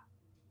 No.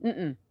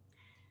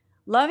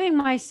 Loving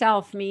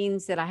myself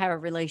means that I have a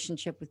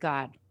relationship with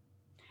God.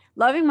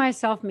 Loving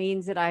myself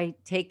means that I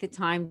take the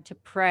time to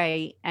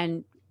pray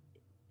and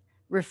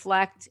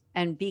reflect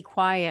and be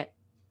quiet,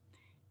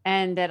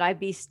 and that I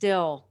be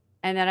still,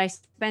 and that I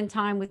spend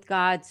time with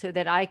God so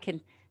that I can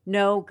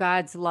know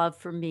God's love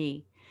for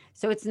me.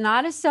 So it's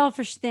not a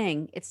selfish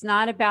thing. It's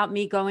not about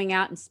me going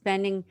out and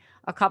spending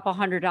a couple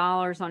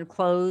 $100 on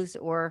clothes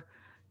or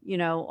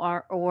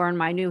on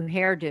my new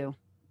hairdo.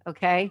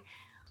 Okay.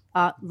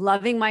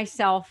 Loving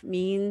myself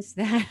means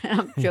that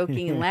I'm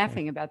joking and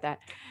laughing about that.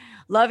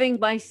 Loving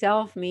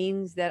myself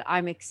means that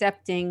I'm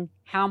accepting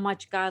how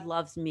much God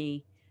loves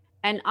me.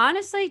 And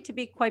honestly, to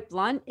be quite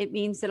blunt, it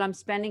means that I'm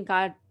spending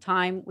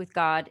time with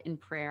God in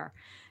prayer.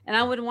 And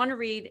I would want to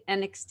read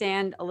and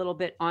extend a little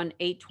bit on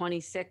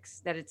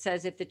 8:26, that it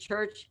says, if the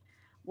church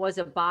was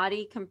a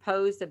body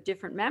composed of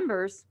different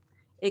members,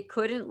 it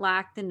couldn't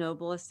lack the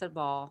noblest of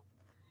all.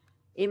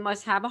 It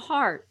must have a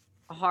heart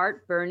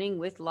burning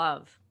with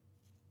love.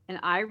 And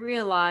I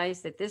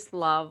realized that this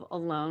love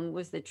alone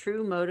was the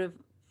true motive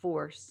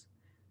force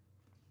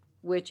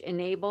which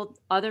enabled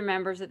other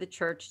members of the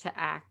church to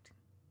act.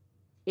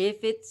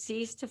 If it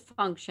ceased to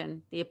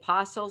function, the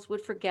apostles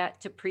would forget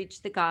to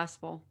preach the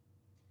gospel.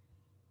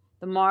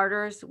 The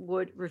martyrs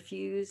would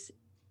refuse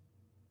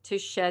to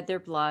shed their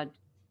blood.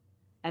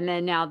 And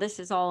then now this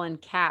is all in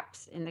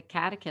caps in the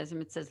catechism.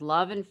 It says,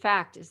 love in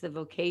fact is the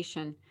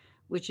vocation,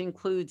 which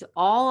includes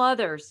all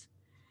others.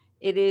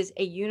 It is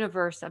a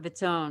universe of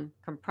its own,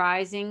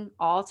 comprising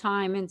all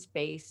time and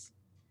space.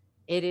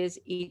 It is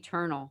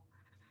eternal.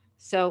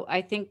 So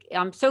I think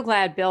I'm so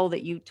glad, Bill,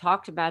 that you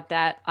talked about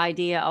that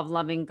idea of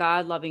loving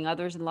God, loving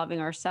others, and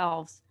loving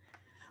ourselves.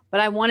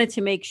 But I wanted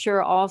to make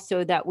sure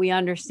also that we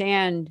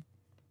understand,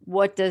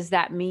 what does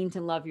that mean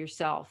to love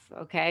yourself?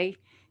 Okay.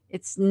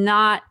 It's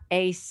not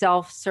a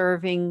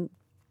self-serving,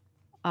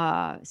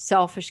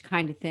 selfish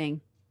kind of thing.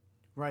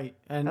 Right.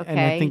 And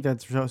I think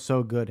that's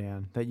so good,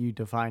 Anne, that you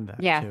defined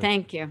that. Yeah. too.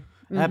 Thank you.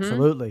 Mm-hmm.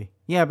 Absolutely.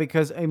 Yeah.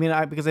 Because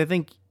I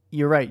think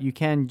you're right. You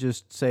can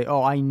just say,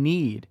 oh, I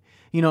need,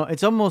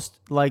 it's almost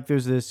like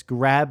there's this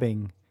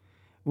grabbing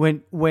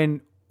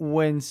when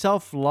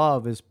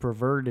self-love is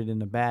perverted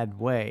in a bad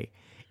way,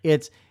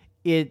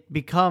 it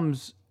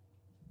becomes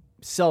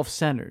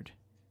self-centered.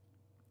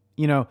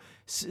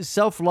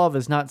 Self-love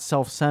is not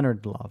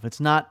self-centered love. It's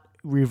not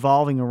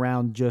revolving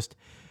around just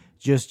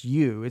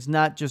you. It's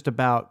not just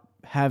about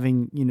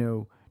having,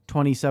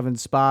 27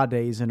 spa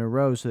days in a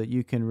row so that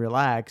you can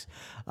relax.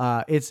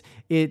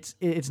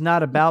 It's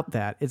not about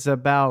that. It's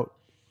about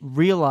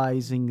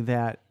realizing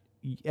that,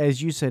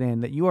 as you said,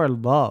 Anne, that you are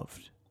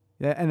loved,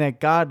 and that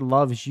God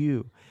loves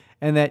you,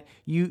 and that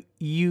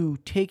you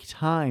take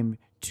time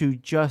to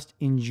just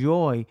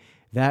enjoy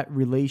that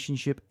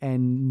relationship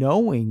and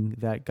knowing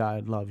that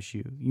God loves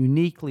you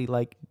uniquely,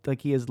 like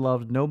he has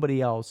loved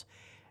nobody else,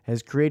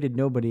 has created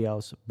nobody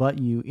else but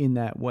you in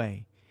that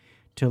way,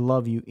 to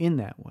love you in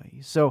that way.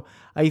 So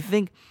I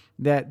think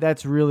that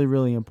that's really,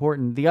 really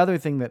important. The other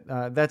thing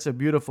that's a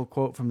beautiful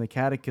quote from the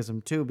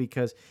Catechism too,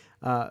 because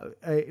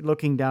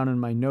looking down in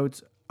my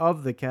notes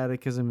of the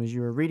Catechism as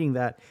you were reading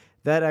that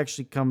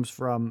actually comes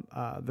from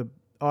the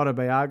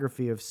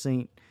autobiography of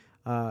Saint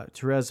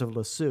Therese of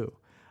Lisieux.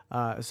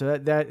 So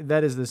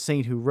that is the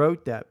saint who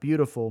wrote that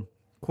beautiful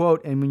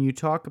quote. And when you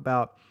talk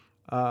about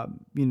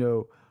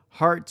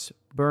hearts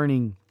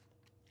burning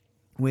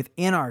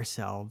within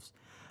ourselves,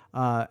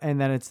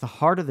 and that it's the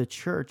heart of the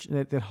church,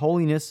 that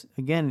holiness,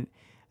 again,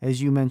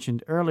 as you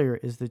mentioned earlier,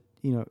 is the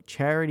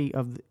charity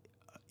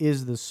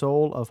is the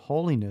soul of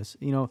holiness.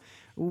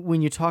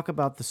 When you talk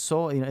about the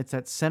soul, it's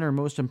that center,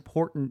 most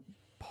important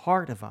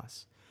part of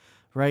us,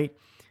 right?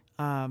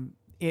 And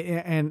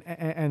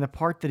the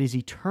part that is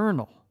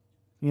eternal.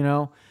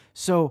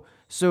 So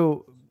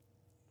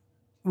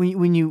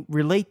when you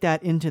relate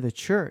that into the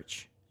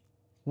church,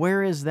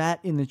 where is that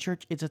in the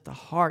church? It's at the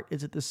heart.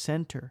 It's at the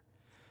center.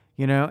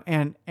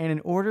 And in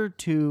order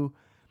to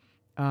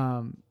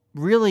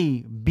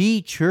really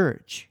be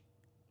church,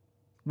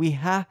 we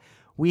have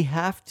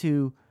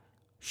to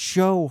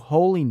show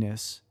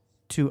holiness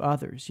to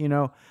others.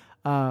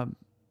 I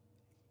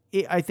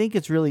think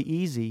it's really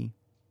easy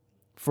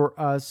for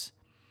us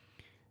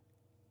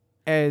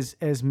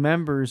as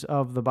members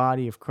of the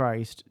body of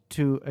Christ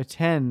to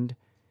attend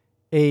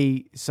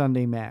a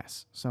Sunday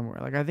Mass somewhere.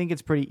 Like, I think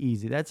it's pretty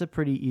easy. That's a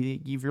pretty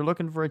easy, if you're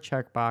looking for a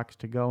checkbox,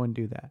 to go and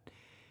do that.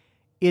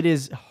 It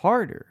is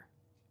harder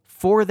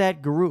for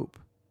that group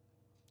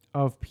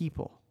of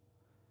people,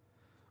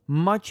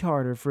 much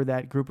harder for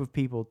that group of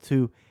people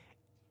to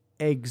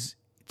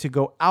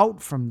go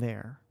out from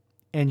there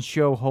and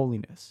show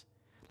holiness.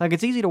 Like,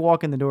 it's easy to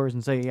walk in the doors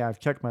and say, yeah, I've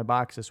checked my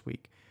box this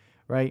week,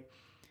 right?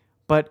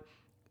 But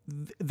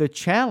the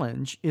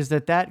challenge is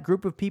that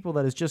group of people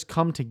that has just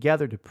come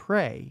together to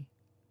pray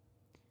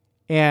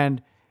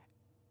and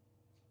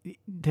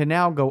to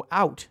now go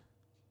out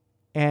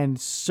and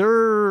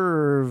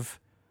serve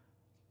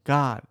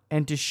God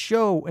and to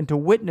show and to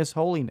witness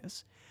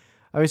holiness.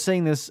 I was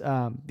saying this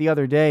the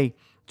other day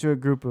to a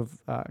group of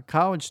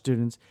college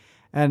students,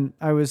 and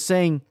I was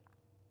saying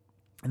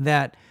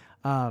that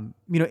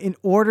in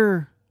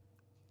order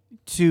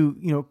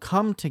to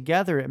come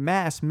together at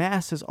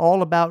Mass is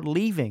all about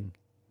leaving.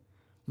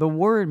 The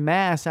word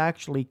Mass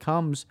actually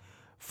comes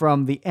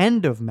from the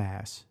end of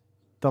Mass,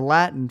 the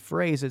Latin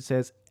phrase that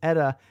says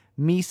 "eta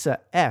missa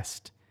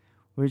est,"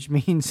 which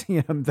means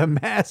the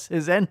Mass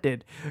is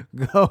ended.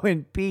 Go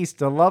in peace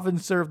to love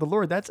and serve the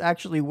Lord. That's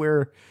actually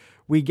where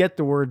we get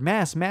the word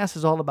Mass. Mass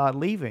is all about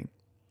leaving.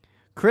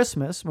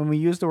 Christmas, when we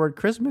use the word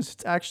Christmas,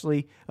 it's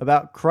actually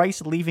about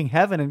Christ leaving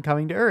heaven and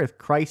coming to earth.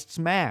 Christ's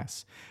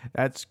Mass.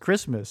 That's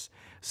Christmas.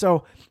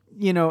 So,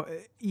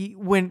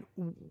 when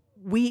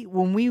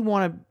we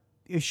want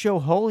to show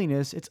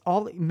holiness,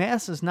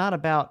 Mass is not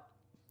about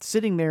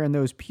sitting there in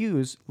those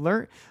pews,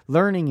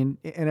 learning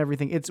and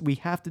everything. We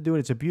have to do it.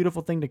 It's a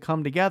beautiful thing to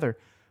come together.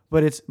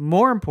 But it's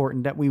more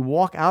important that we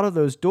walk out of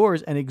those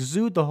doors and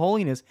exude the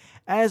holiness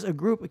as a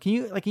group. Can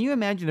you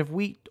imagine if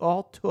we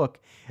all took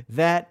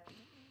that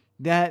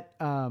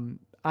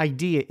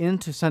idea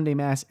into Sunday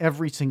Mass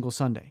every single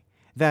Sunday?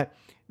 That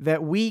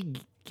we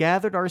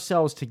gathered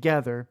ourselves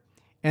together,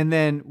 and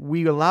then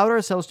we allowed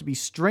ourselves to be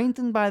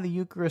strengthened by the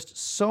Eucharist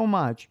so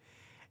much,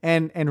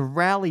 and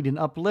rallied and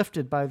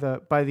uplifted by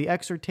the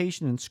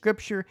exhortation in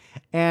Scripture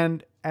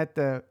and at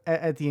the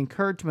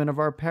encouragement of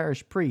our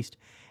parish priest.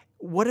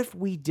 What if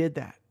we did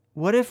that?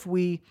 What if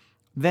we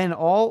then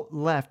all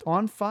left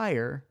on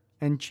fire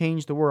and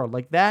changed the world?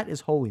 Like, that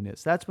is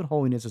holiness. That's what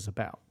holiness is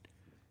about.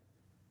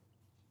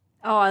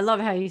 Oh, I love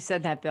how you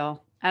said that,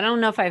 Bill. I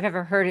don't know if I've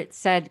ever heard it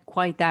said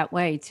quite that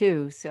way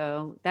too.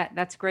 So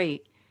that's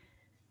great.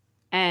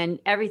 And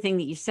everything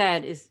that you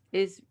said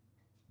is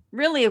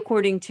really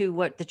according to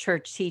what the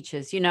church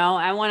teaches.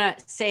 I want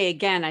to say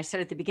again, I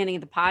said at the beginning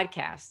of the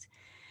podcast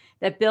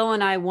that Bill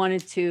and I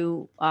wanted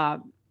to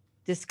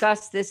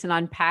discuss this and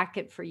unpack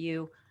it for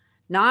you,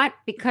 not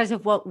because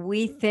of what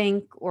we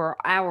think or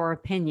our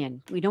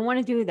opinion. We don't want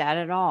to do that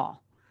at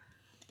all.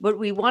 What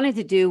we wanted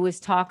to do was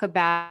talk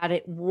about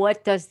it.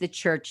 What does the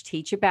church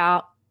teach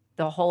about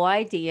the whole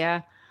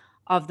idea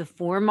of the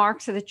 4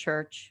 marks of the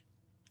church?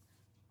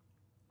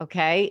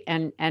 Okay.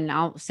 And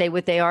I'll say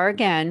what they are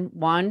again.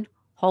 1,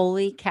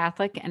 holy,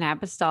 Catholic, and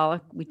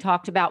apostolic. We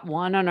talked about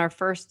 1 on our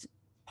first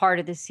part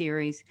of the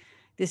series.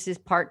 This is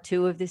part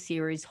 2 of the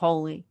series,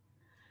 holy.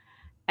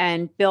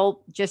 And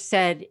Bill just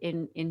said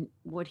in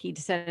what he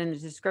said in the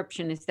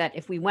description is that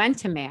if we went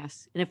to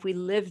Mass and if we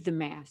lived the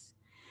Mass,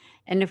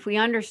 and if we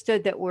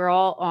understood that we're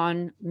all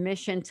on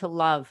mission to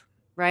love,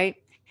 right?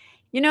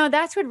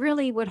 That's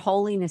what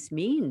holiness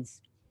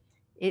means.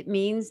 It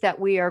means that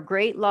we are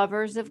great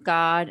lovers of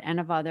God and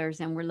of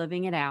others, and we're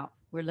living it out.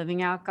 We're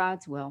living out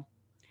God's will.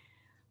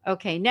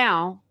 Okay,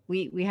 now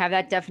we have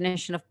that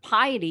definition of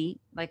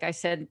piety, like I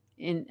said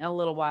in a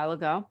little while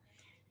ago.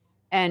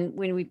 And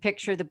when we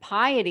picture the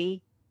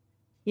piety,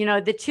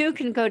 the two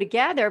can go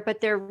together,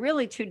 but they're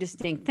really two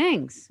distinct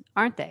things,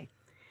 aren't they?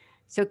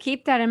 So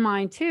keep that in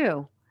mind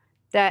too,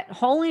 that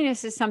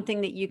holiness is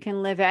something that you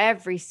can live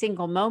every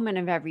single moment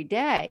of every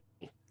day.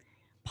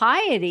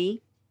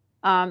 Piety,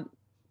 um,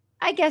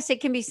 I guess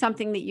it can be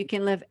something that you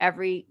can live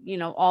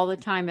all the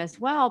time as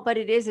well, but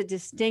it is a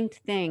distinct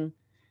thing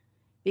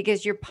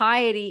because your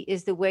piety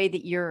is the way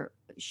that you're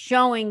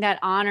showing that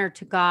honor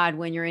to God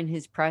when you're in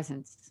his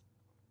presence.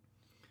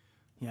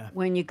 Yeah.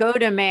 When you go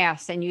to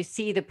mass and you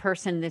see the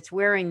person that's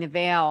wearing the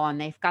veil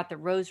and they've got the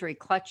rosary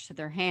clutched to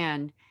their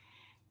hand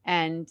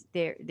and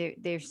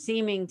they're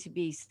seeming to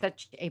be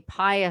such a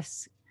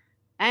pious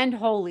and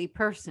holy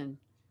person,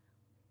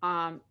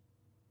 that's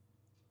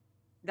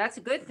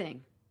a good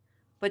thing.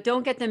 But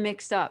don't get them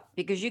mixed up,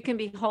 because you can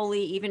be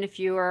holy even if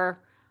you are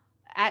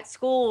at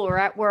school or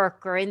at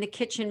work or in the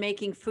kitchen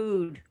making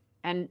food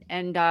and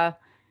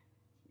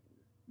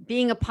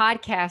being a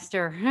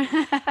podcaster.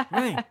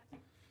 Right.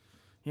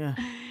 Yeah.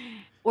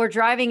 Or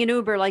driving an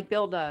Uber like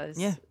Bill does.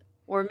 Yeah.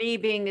 Or me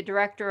being the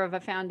director of a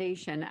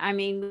foundation. I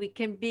mean, we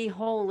can be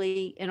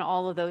holy in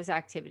all of those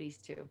activities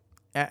too.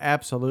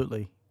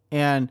 Absolutely.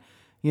 And,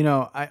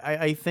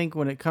 I think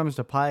when it comes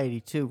to piety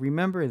too,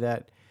 remember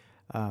that,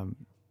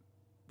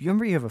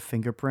 remember you have a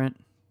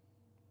fingerprint.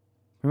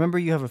 Remember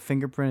you have a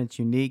fingerprint. It's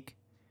unique.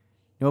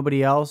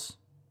 Nobody else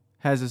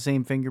has the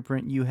same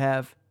fingerprint you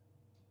have.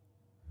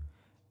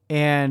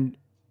 And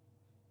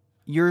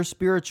your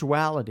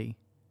spirituality,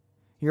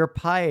 your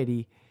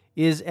piety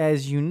is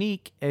as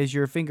unique as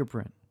your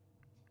fingerprint.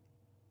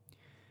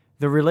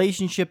 The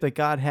relationship that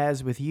God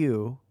has with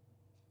you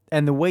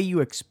and the way you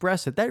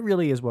express it, that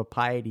really is what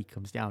piety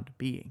comes down to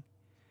being,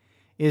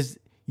 is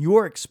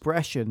your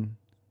expression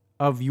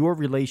of your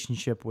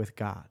relationship with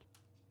God.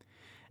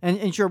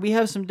 And sure, we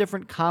have some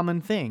different common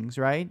things,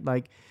 right?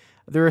 Like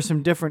there are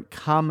some different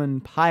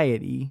common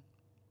piety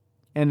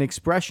and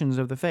expressions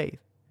of the faith,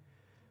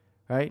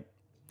 right?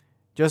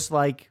 Just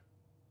like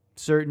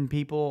certain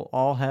people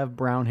all have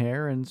brown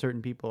hair and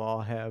certain people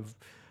all have,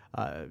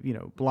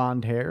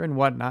 blonde hair and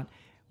whatnot.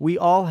 We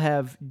all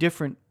have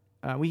different,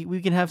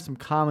 we can have some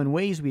common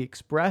ways we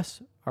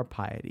express our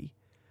piety,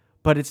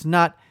 but it's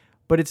not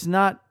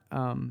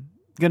going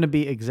to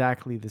be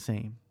exactly the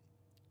same.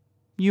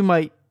 You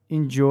might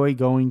enjoy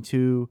going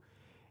to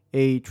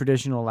a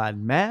traditional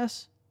Latin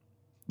Mass.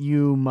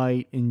 You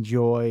might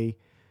enjoy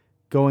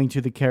going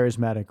to the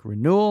charismatic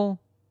renewal.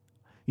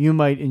 You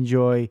might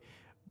enjoy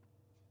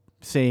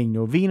saying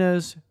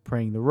novenas,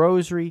 praying the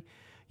rosary.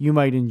 You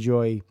might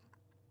enjoy,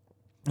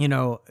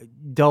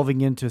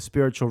 delving into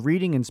spiritual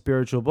reading and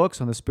spiritual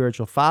books on the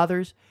spiritual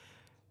fathers.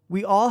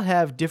 We all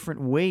have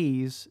different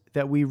ways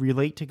that we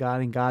relate to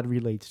God and God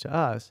relates to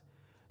us.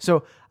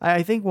 So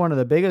I think one of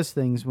the biggest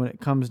things when it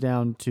comes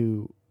down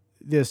to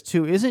this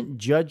too isn't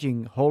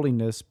judging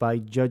holiness by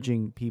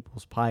judging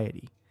people's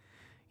piety.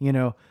 We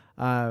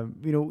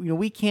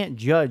can't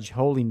judge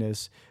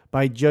holiness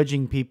by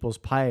judging people's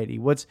piety.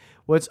 What's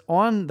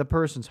on the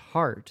person's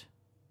heart,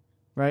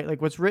 right?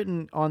 Like what's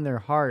written on their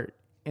heart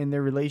and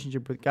their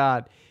relationship with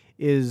God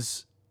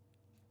is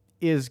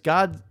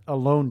God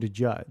alone to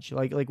judge.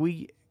 Like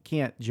we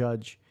can't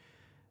judge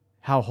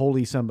how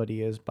holy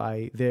somebody is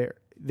by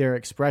their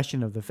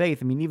expression of the faith.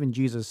 I mean, even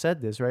Jesus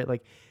said this, right?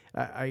 Like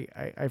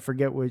I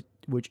forget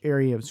which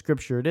area of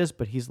scripture it is,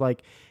 but he's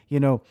like,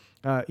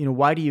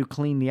 why do you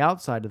clean the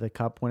outside of the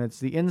cup when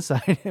it's the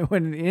inside,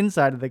 when the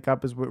inside of the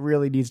cup is what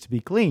really needs to be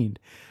cleaned?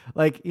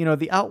 Like,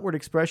 the outward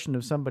expression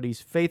of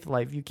somebody's faith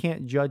life, you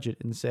can't judge it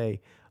and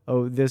say,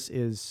 oh, this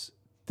is,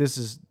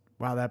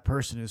 wow, that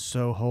person is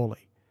so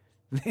holy.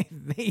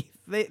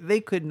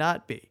 They could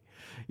not be,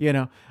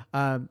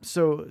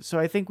 So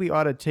I think we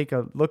ought to take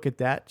a look at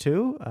that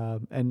too,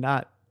 and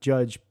not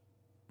judge,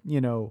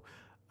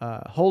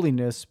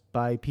 holiness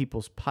by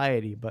people's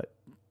piety, but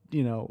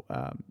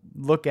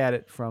look at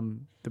it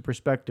from the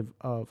perspective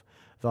of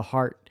the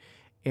heart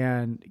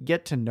and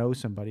get to know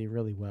somebody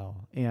really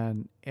well,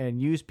 and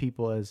use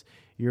people as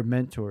your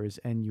mentors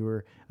and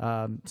your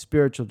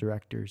spiritual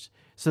directors,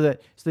 so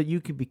that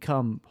you can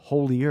become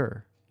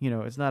holier.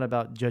 It's not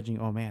about judging,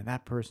 oh man,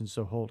 that person's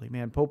so holy.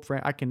 Man,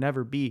 I can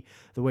never be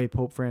the way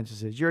Pope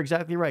Francis is. You're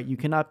exactly right. You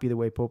cannot be the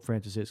way Pope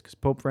Francis is, because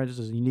Pope Francis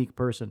is a unique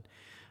person.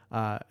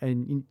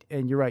 And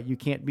you're right. You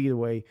can't be the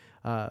way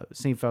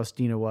St.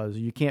 Faustina was.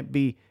 You can't.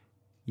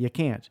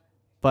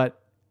 But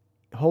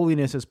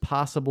holiness is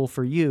possible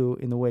for you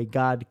in the way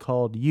God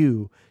called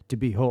you to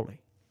be holy.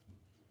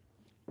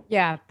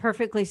 Yeah,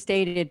 perfectly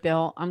stated,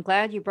 Bill. I'm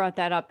glad you brought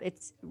that up.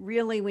 It's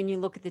really, when you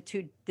look at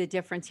the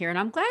difference here, and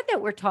I'm glad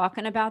that we're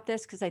talking about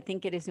this, because I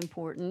think it is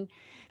important,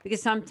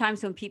 because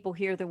sometimes when people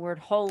hear the word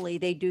holy,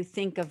 they do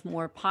think of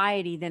more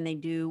piety than they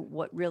do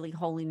what really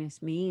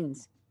holiness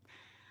means.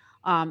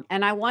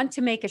 And I want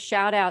to make a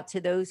shout out to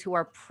those who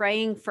are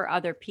praying for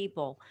other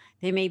people.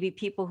 They may be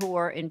people who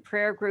are in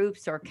prayer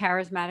groups or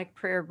charismatic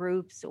prayer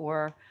groups,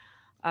 or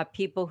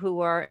people who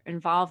are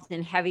involved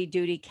in heavy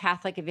duty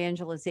Catholic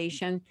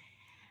evangelization.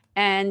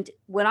 And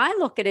what I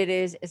look at it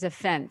is a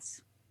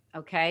fence.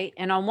 Okay.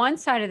 And on one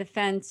side of the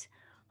fence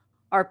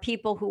are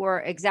people who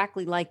are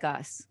exactly like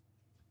us,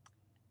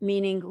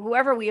 meaning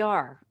whoever we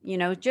are.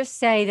 Just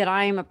say that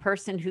I am a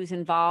person who's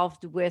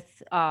involved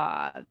with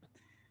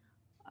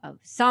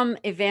some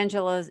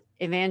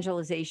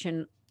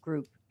evangelization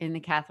group in the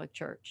Catholic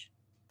Church.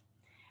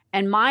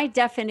 And my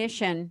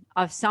definition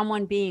of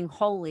someone being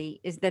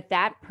holy is that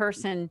that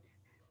person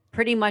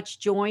pretty much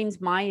joins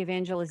my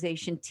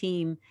evangelization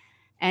team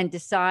and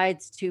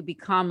decides to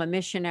become a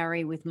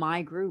missionary with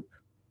my group,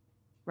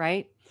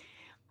 right?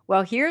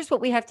 Well, here's what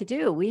we have to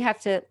do. We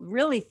have to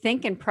really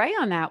think and pray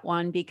on that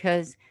one,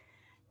 because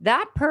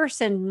that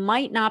person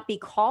might not be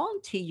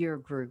called to your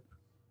group,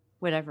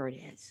 whatever it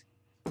is.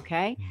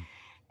 Okay.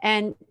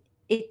 And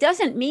it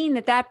doesn't mean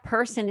that that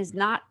person is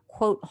not,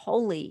 quote,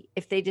 holy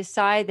if they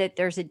decide that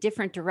there's a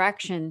different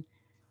direction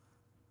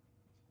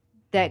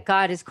that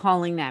God is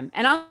calling them.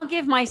 And I'll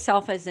give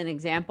myself as an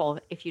example,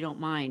 if you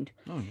don't mind.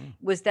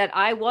 Was that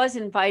I was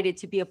invited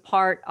to be a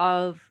part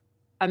of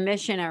a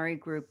missionary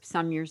group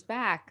some years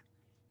back.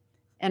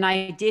 And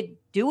I did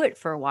do it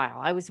for a while.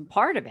 I was a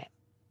part of it.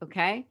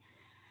 Okay.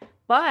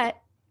 But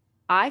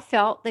I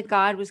felt that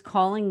God was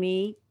calling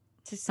me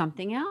to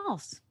something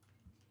else.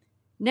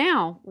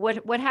 Now,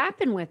 what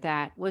happened with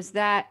that was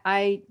that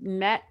I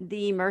met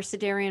the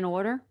Mercedarian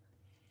order,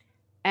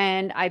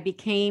 and I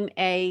became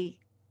a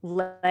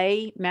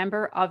lay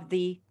member of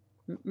the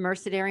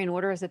Mercedarian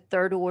order as a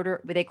third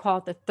order. They call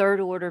it the third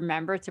order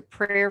member. It's a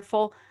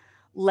prayerful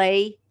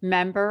lay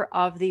member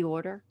of the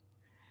order.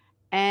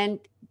 And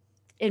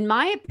in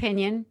my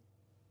opinion,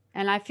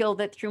 and I feel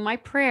that through my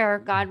prayer,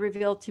 God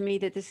revealed to me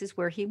that this is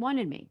where he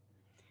wanted me.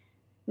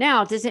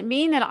 Now, does it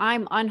mean that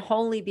I'm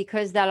unholy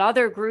because that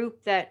other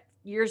group that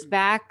years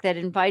back that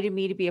invited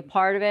me to be a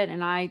part of it,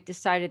 and I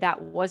decided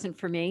that wasn't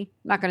for me?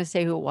 I'm not going to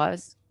say who it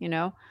was,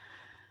 No.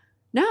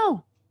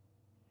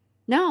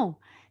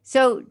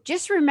 So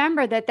just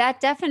remember that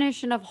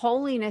definition of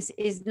holiness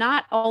is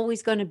not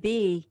always going to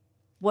be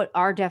what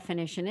our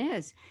definition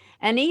is.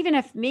 And even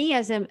if me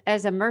as a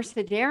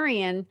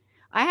Mercedarian,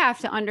 I have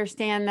to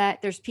understand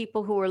that there's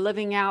people who are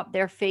living out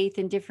their faith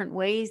in different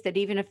ways, that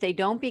even if they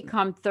don't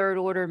become third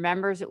order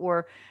members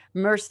or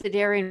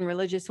Mercedarian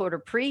religious order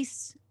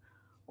priests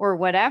or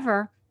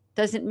whatever,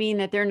 doesn't mean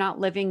that they're not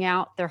living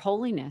out their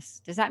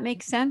holiness. Does that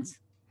make sense?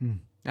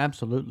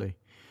 Absolutely.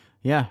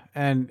 Yeah.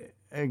 And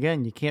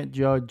again, you can't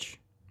judge,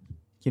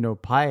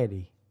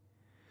 piety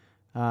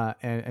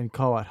and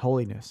call it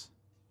holiness.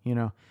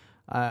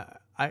 I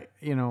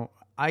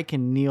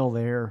can kneel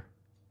there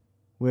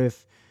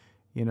with,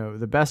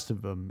 the best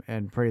of them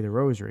and pray the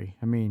rosary.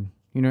 I mean,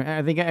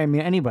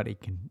 anybody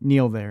can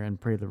kneel there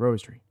and pray the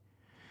rosary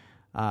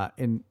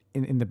in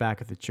the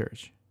back of the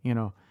church,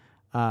 but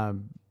I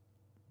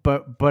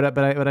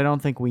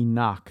don't think we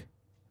knock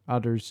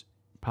others'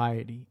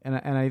 piety, and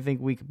I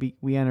think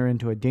we enter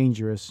into a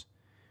dangerous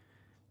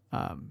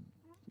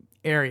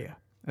area.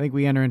 I think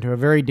we enter into a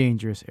very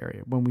dangerous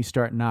area when we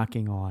start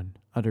knocking on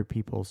other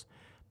people's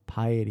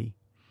piety.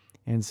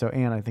 And so,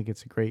 Anne, I think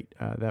it's great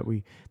that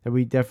we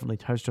definitely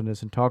touched on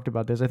this and talked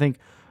about this. I think,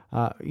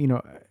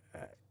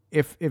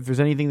 if there's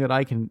anything that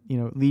I can,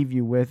 leave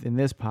you with in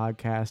this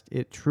podcast,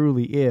 it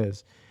truly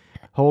is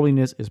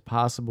holiness is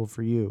possible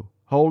for you.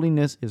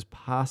 Holiness is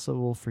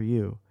possible for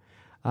you,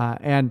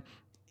 and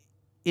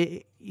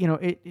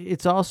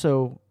it's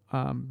also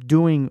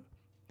doing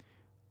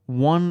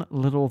one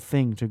little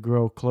thing to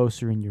grow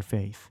closer in your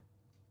faith.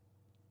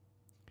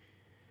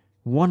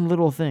 One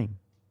little thing.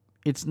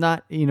 It's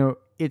not,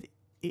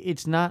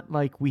 it's not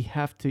like we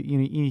have to,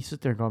 you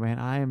sit there and go, man,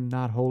 I am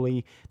not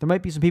holy. There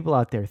might be some people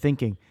out there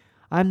thinking,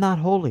 I'm not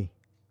holy.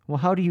 Well,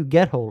 how do you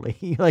get holy?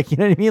 You know what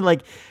I mean?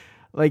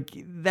 Like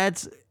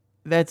that's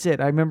it.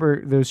 I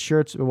remember those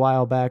shirts a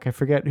while back. I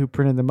forget who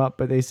printed them up,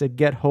 but they said,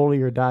 get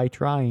holy or die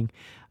trying,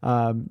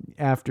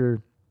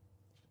 after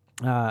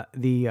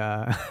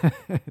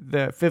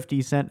the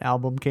 50 Cent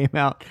album came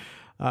out,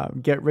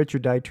 Get Rich or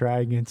Die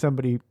Trying, and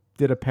somebody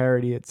did a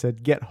parody. It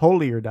said, get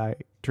holy or die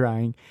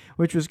trying,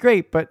 which was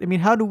great. But I mean,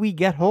 how do we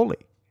get holy,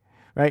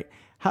 right?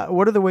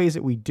 What are the ways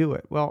that we do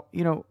it? Well,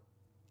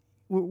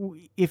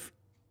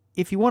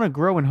 if you want to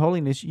grow in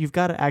holiness, you've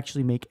got to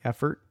actually make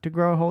effort to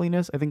grow in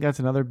holiness. I think that's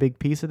another big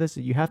piece of this,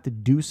 that you have to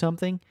do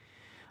something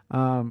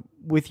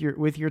with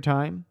your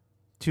time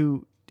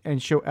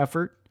and show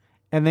effort,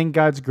 and then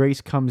God's grace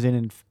comes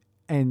in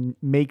and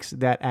makes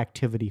that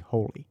activity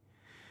holy,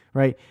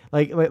 right?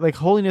 Like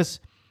holiness.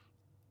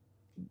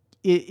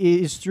 It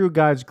is through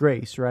God's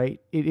grace,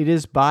 right? It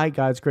is by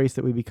God's grace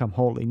that we become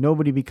holy.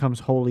 Nobody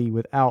becomes holy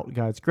without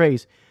God's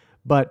grace,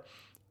 but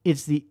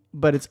it's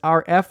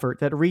our effort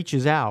that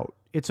reaches out.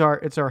 It's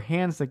our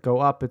hands that go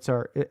up.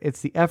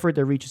 It's the effort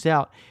that reaches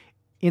out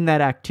in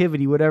that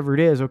activity, whatever it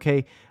is.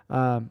 Okay,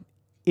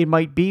 it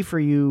might be for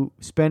you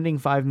spending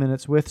 5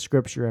 minutes with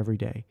Scripture every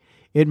day.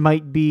 It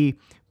might be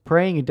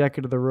praying a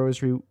decade of the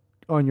Rosary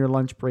on your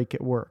lunch break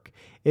at work.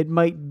 It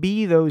might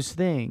be those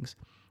things.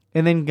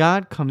 And then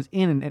God comes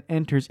in and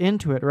enters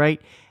into it, right?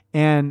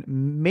 And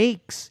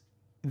makes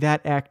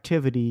that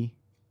activity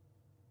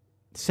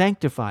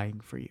sanctifying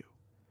for you.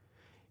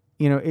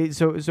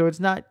 So it's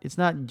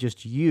not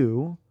just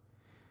you,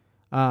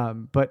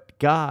 but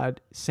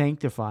God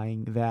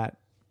sanctifying that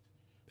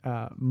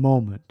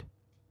moment.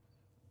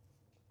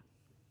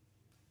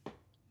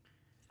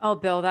 Oh,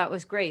 Bill, that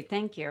was great.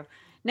 Thank you.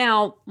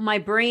 Now, my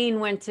brain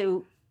went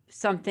to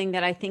something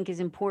that I think is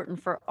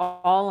important for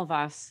all of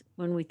us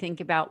when we think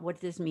about what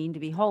does it mean to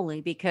be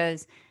holy,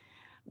 because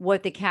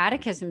what the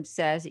catechism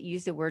says, it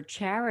used the word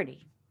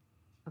charity.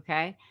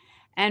 Okay.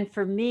 And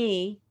for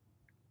me,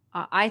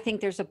 I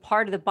think there's a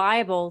part of the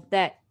Bible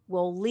that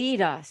will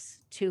lead us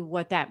to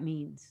what that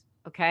means.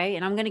 Okay.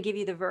 And I'm going to give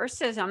you the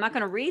verses. I'm not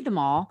going to read them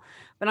all,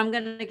 but I'm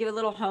going to give a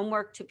little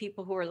homework to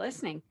people who are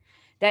listening,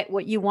 that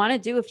what you want to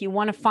do, if you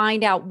want to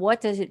find out what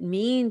does it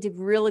mean to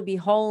really be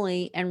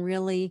holy and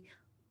really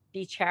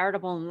be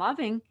charitable and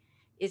loving,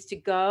 is to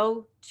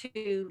go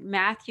to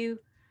Matthew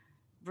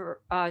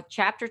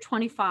chapter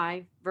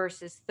 25,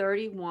 verses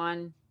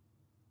 31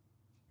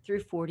 through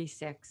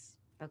 46.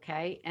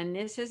 Okay. And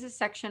this is a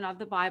section of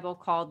the Bible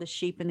called the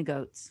sheep and the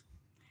goats.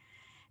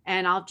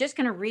 And I'm just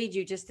going to read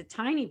you just a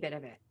tiny bit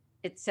of it.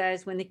 It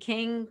says, when the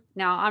king,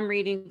 now I'm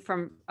reading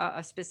from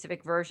a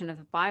specific version of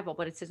the Bible,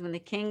 but it says, when the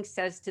king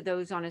says to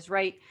those on his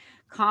right,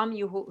 come,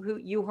 you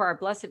who are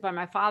blessed by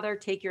my Father,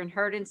 take your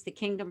inheritance, the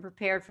kingdom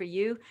prepared for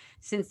you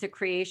since the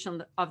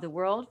creation of the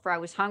world. For I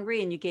was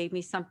hungry and you gave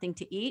me something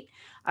to eat.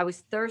 I was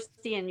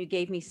thirsty and you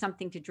gave me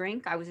something to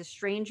drink. I was a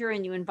stranger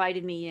and you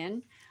invited me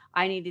in.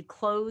 I needed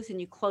clothes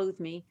and you clothed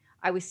me.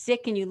 I was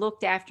sick and you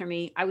looked after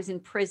me. I was in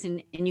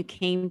prison and you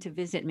came to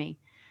visit me.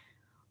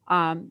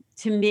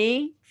 To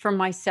me, for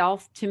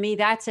myself, to me,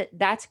 that's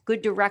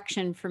good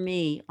direction for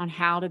me on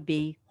how to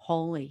be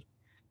holy.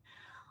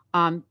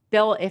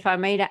 Bill, if I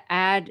may to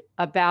add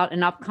about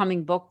an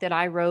upcoming book that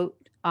I wrote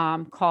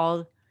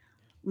called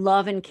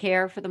Love and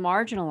Care for the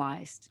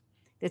Marginalized.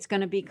 It's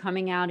going to be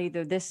coming out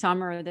either this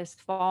summer or this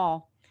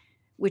fall,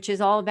 which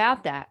is all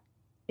about that.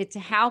 It's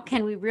how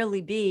can we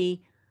really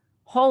be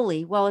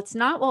holy? Well, it's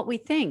not what we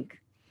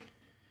think.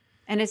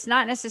 And it's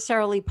not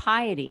necessarily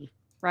piety,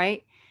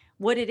 right?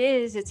 What it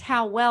is, it's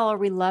how well are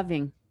we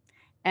loving?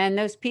 And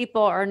those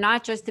people are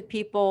not just the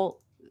people,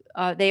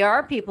 they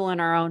are people in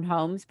our own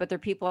homes, but they're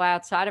people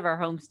outside of our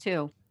homes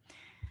too.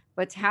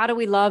 But how do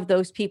we love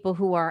those people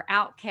who are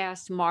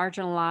outcast,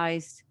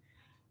 marginalized,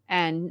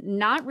 and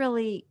not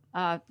really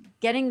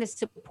getting the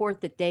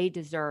support that they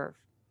deserve,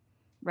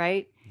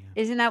 right? Yeah.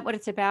 Isn't that what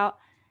it's about?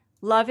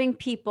 Loving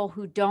people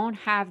who don't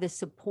have the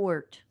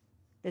support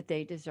that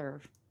they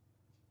deserve.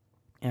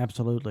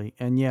 Absolutely.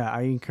 And yeah,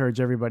 I encourage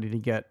everybody to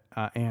get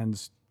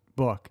Anne's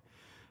book,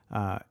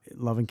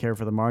 Love and Care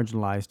for the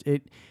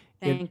Marginalized.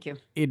 Thank you.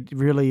 It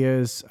really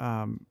is.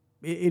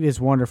 It is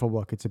a wonderful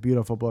book. It's a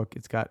beautiful book.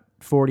 It's got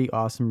 40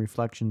 awesome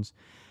reflections.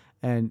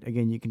 And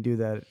again, you can do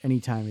that at any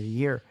time of the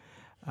year.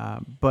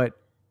 But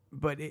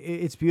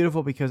it's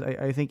beautiful because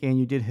I think, Anne,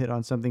 you did hit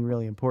on something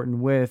really important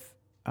with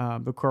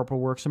the corporal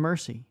works of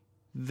mercy.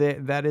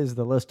 That is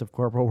the list of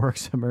corporal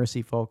works of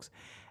mercy, folks.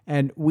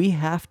 And we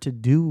have to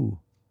do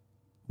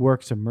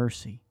works of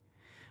mercy.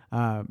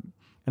 And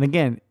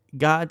again,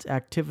 God's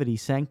activity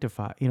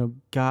sanctifies,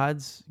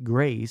 God's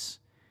grace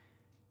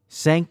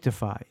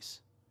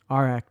sanctifies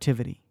our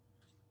activity.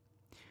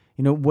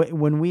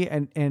 When we,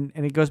 and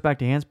it goes back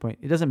to Anne's point,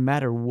 it doesn't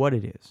matter what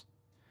it is.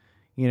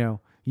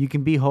 You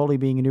can be holy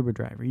being an Uber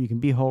driver. You can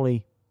be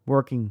holy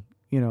working,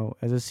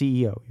 as a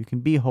CEO. You can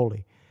be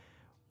holy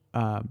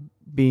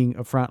being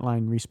a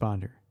frontline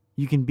responder.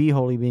 You can be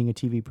holy being a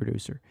TV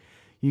producer.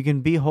 You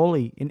can be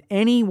holy in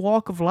any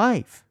walk of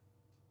life.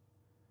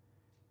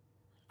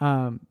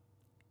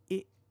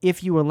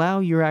 If you allow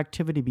your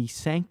activity to be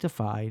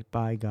sanctified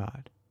by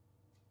God,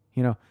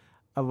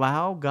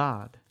 allow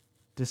God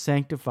to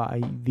sanctify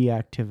the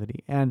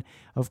activity. And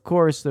of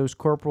course, those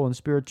corporal and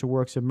spiritual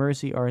works of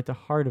mercy are at the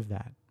heart of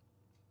that.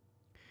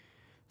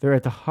 They're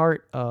at the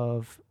heart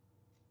of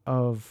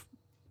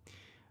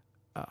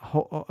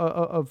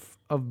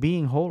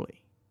being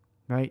holy,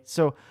 right?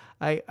 So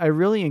I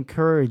really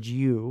encourage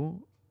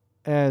you,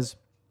 as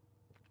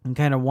and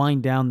kind of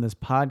wind down this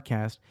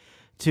podcast,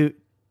 to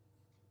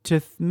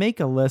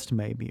make a list,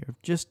 maybe, or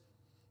just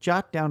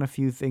jot down a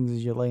few things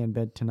as you lay in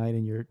bed tonight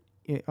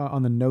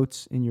on the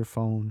notes in your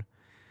phone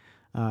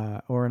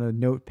or in a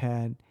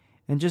notepad,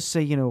 and just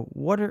say,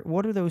 what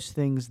are those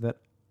things that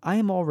I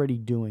am already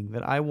doing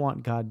that I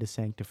want God to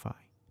sanctify,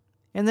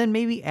 and then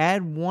maybe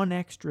add one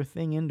extra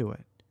thing into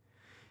it,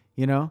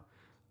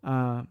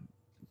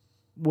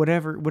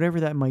 whatever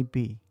that might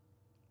be.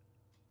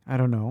 I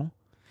don't know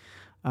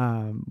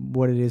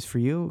what it is for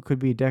you. It could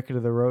be a decade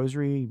of the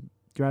rosary,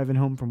 driving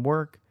home from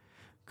work.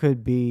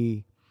 Could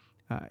be,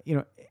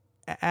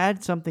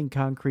 add something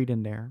concrete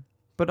in there,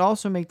 but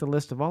also make the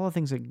list of all the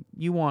things that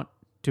you want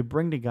to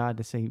bring to God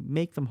to say,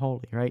 make them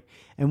holy, right?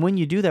 And when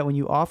you do that, when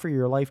you offer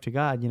your life to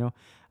God,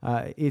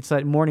 it's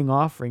that morning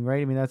offering,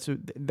 right? I mean,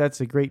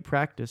 that's a great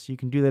practice. You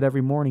can do that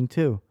every morning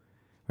too,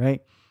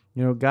 right?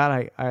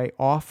 God, I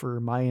offer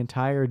my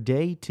entire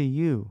day to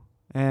you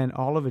and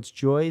all of its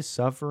joys,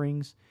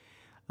 sufferings,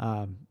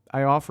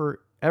 I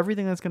offer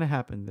everything that's going to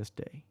happen this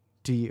day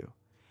to you.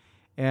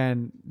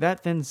 And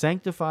that then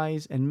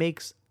sanctifies and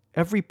makes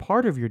every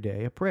part of your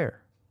day a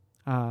prayer.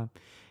 And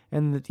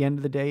at the end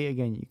of the day,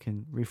 again, you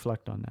can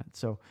reflect on that.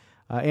 So,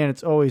 and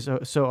it's always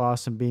so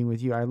awesome being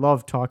with you. I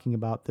love talking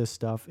about this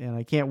stuff, and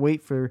I can't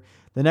wait for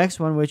the next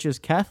one, which is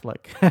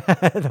Catholic.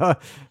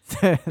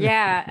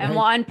 Yeah, and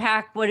we'll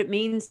unpack what it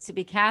means to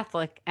be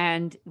Catholic,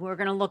 and we're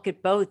going to look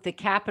at both the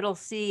capital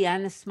C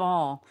and the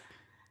small.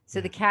 So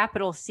the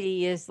capital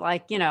C is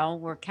like,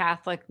 we're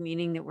Catholic,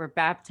 meaning that we're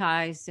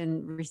baptized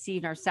and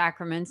received our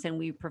sacraments and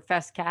we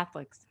profess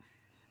Catholics.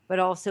 But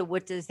also,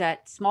 what does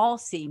that small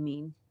c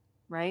mean,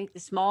 right? The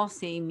small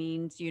c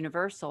means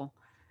universal.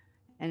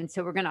 And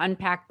so we're going to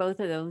unpack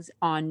both of those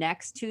on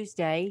next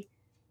Tuesday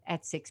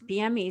at 6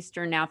 p.m.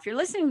 Eastern. Now, if you're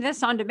listening to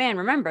this on demand,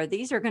 remember,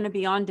 these are going to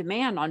be on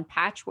demand on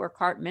Patchwork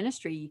Heart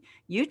Ministry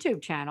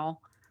YouTube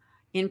channel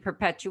in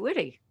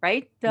perpetuity,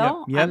 right,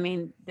 Bill? Yep. I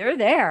mean, they're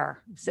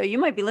there. So you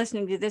might be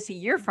listening to this a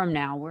year from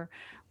now.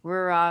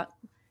 We're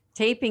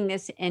taping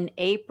this in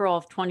April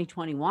of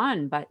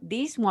 2021, but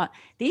these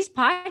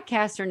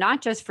podcasts are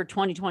not just for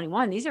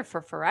 2021. These are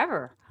for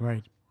forever.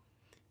 Right.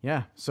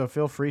 Yeah. So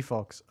feel free,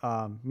 folks.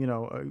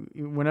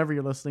 Whenever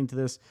you're listening to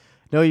this,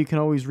 know you can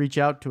always reach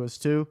out to us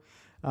too.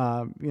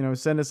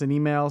 Send us an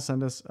email,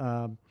 send us,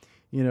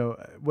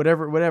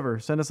 whatever.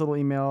 Send us a little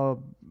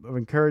email of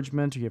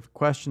encouragement, or you have a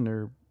question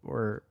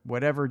or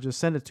whatever, just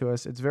send it to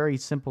us. It's very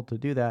simple to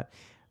do that.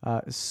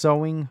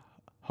 Sowing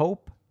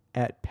Hope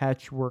at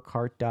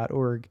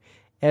patchworkheart.org,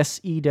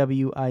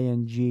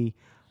 SEWING,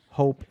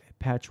 Hope at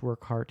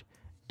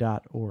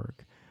patchworkheart.org.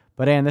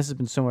 But Ann, this has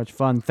been so much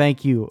fun.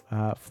 Thank you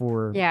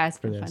for it's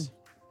for been this.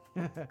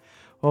 fun.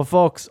 Well,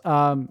 folks,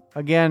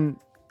 again,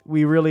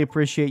 we really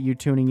appreciate you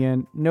tuning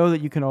in. Know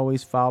that you can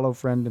always follow,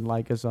 friend, and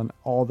like us on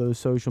all those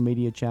social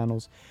media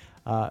channels.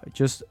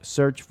 Just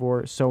search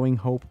for Sowing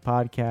Hope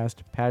Podcast,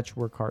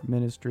 Patchwork Heart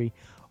Ministry,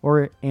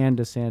 or Ann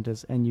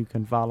DeSantis, and you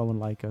can follow and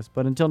like us.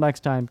 But until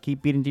next time,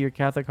 keep beating to your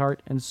Catholic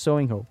heart and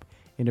sowing hope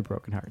into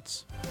broken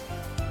hearts.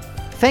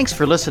 Thanks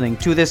for listening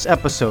to this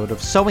episode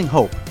of Sowing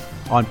Hope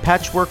on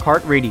Patchwork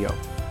Heart Radio.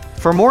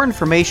 For more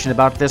information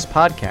about this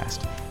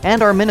podcast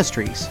and our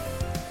ministries,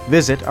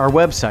 visit our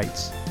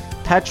websites,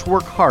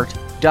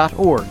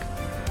 patchworkheart.org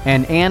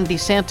and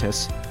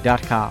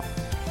anndesantis.com.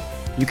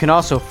 You can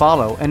also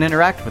follow and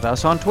interact with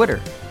us on Twitter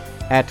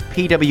at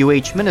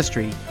PWH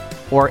Ministry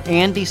or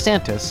Ann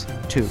DeSantis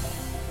 2.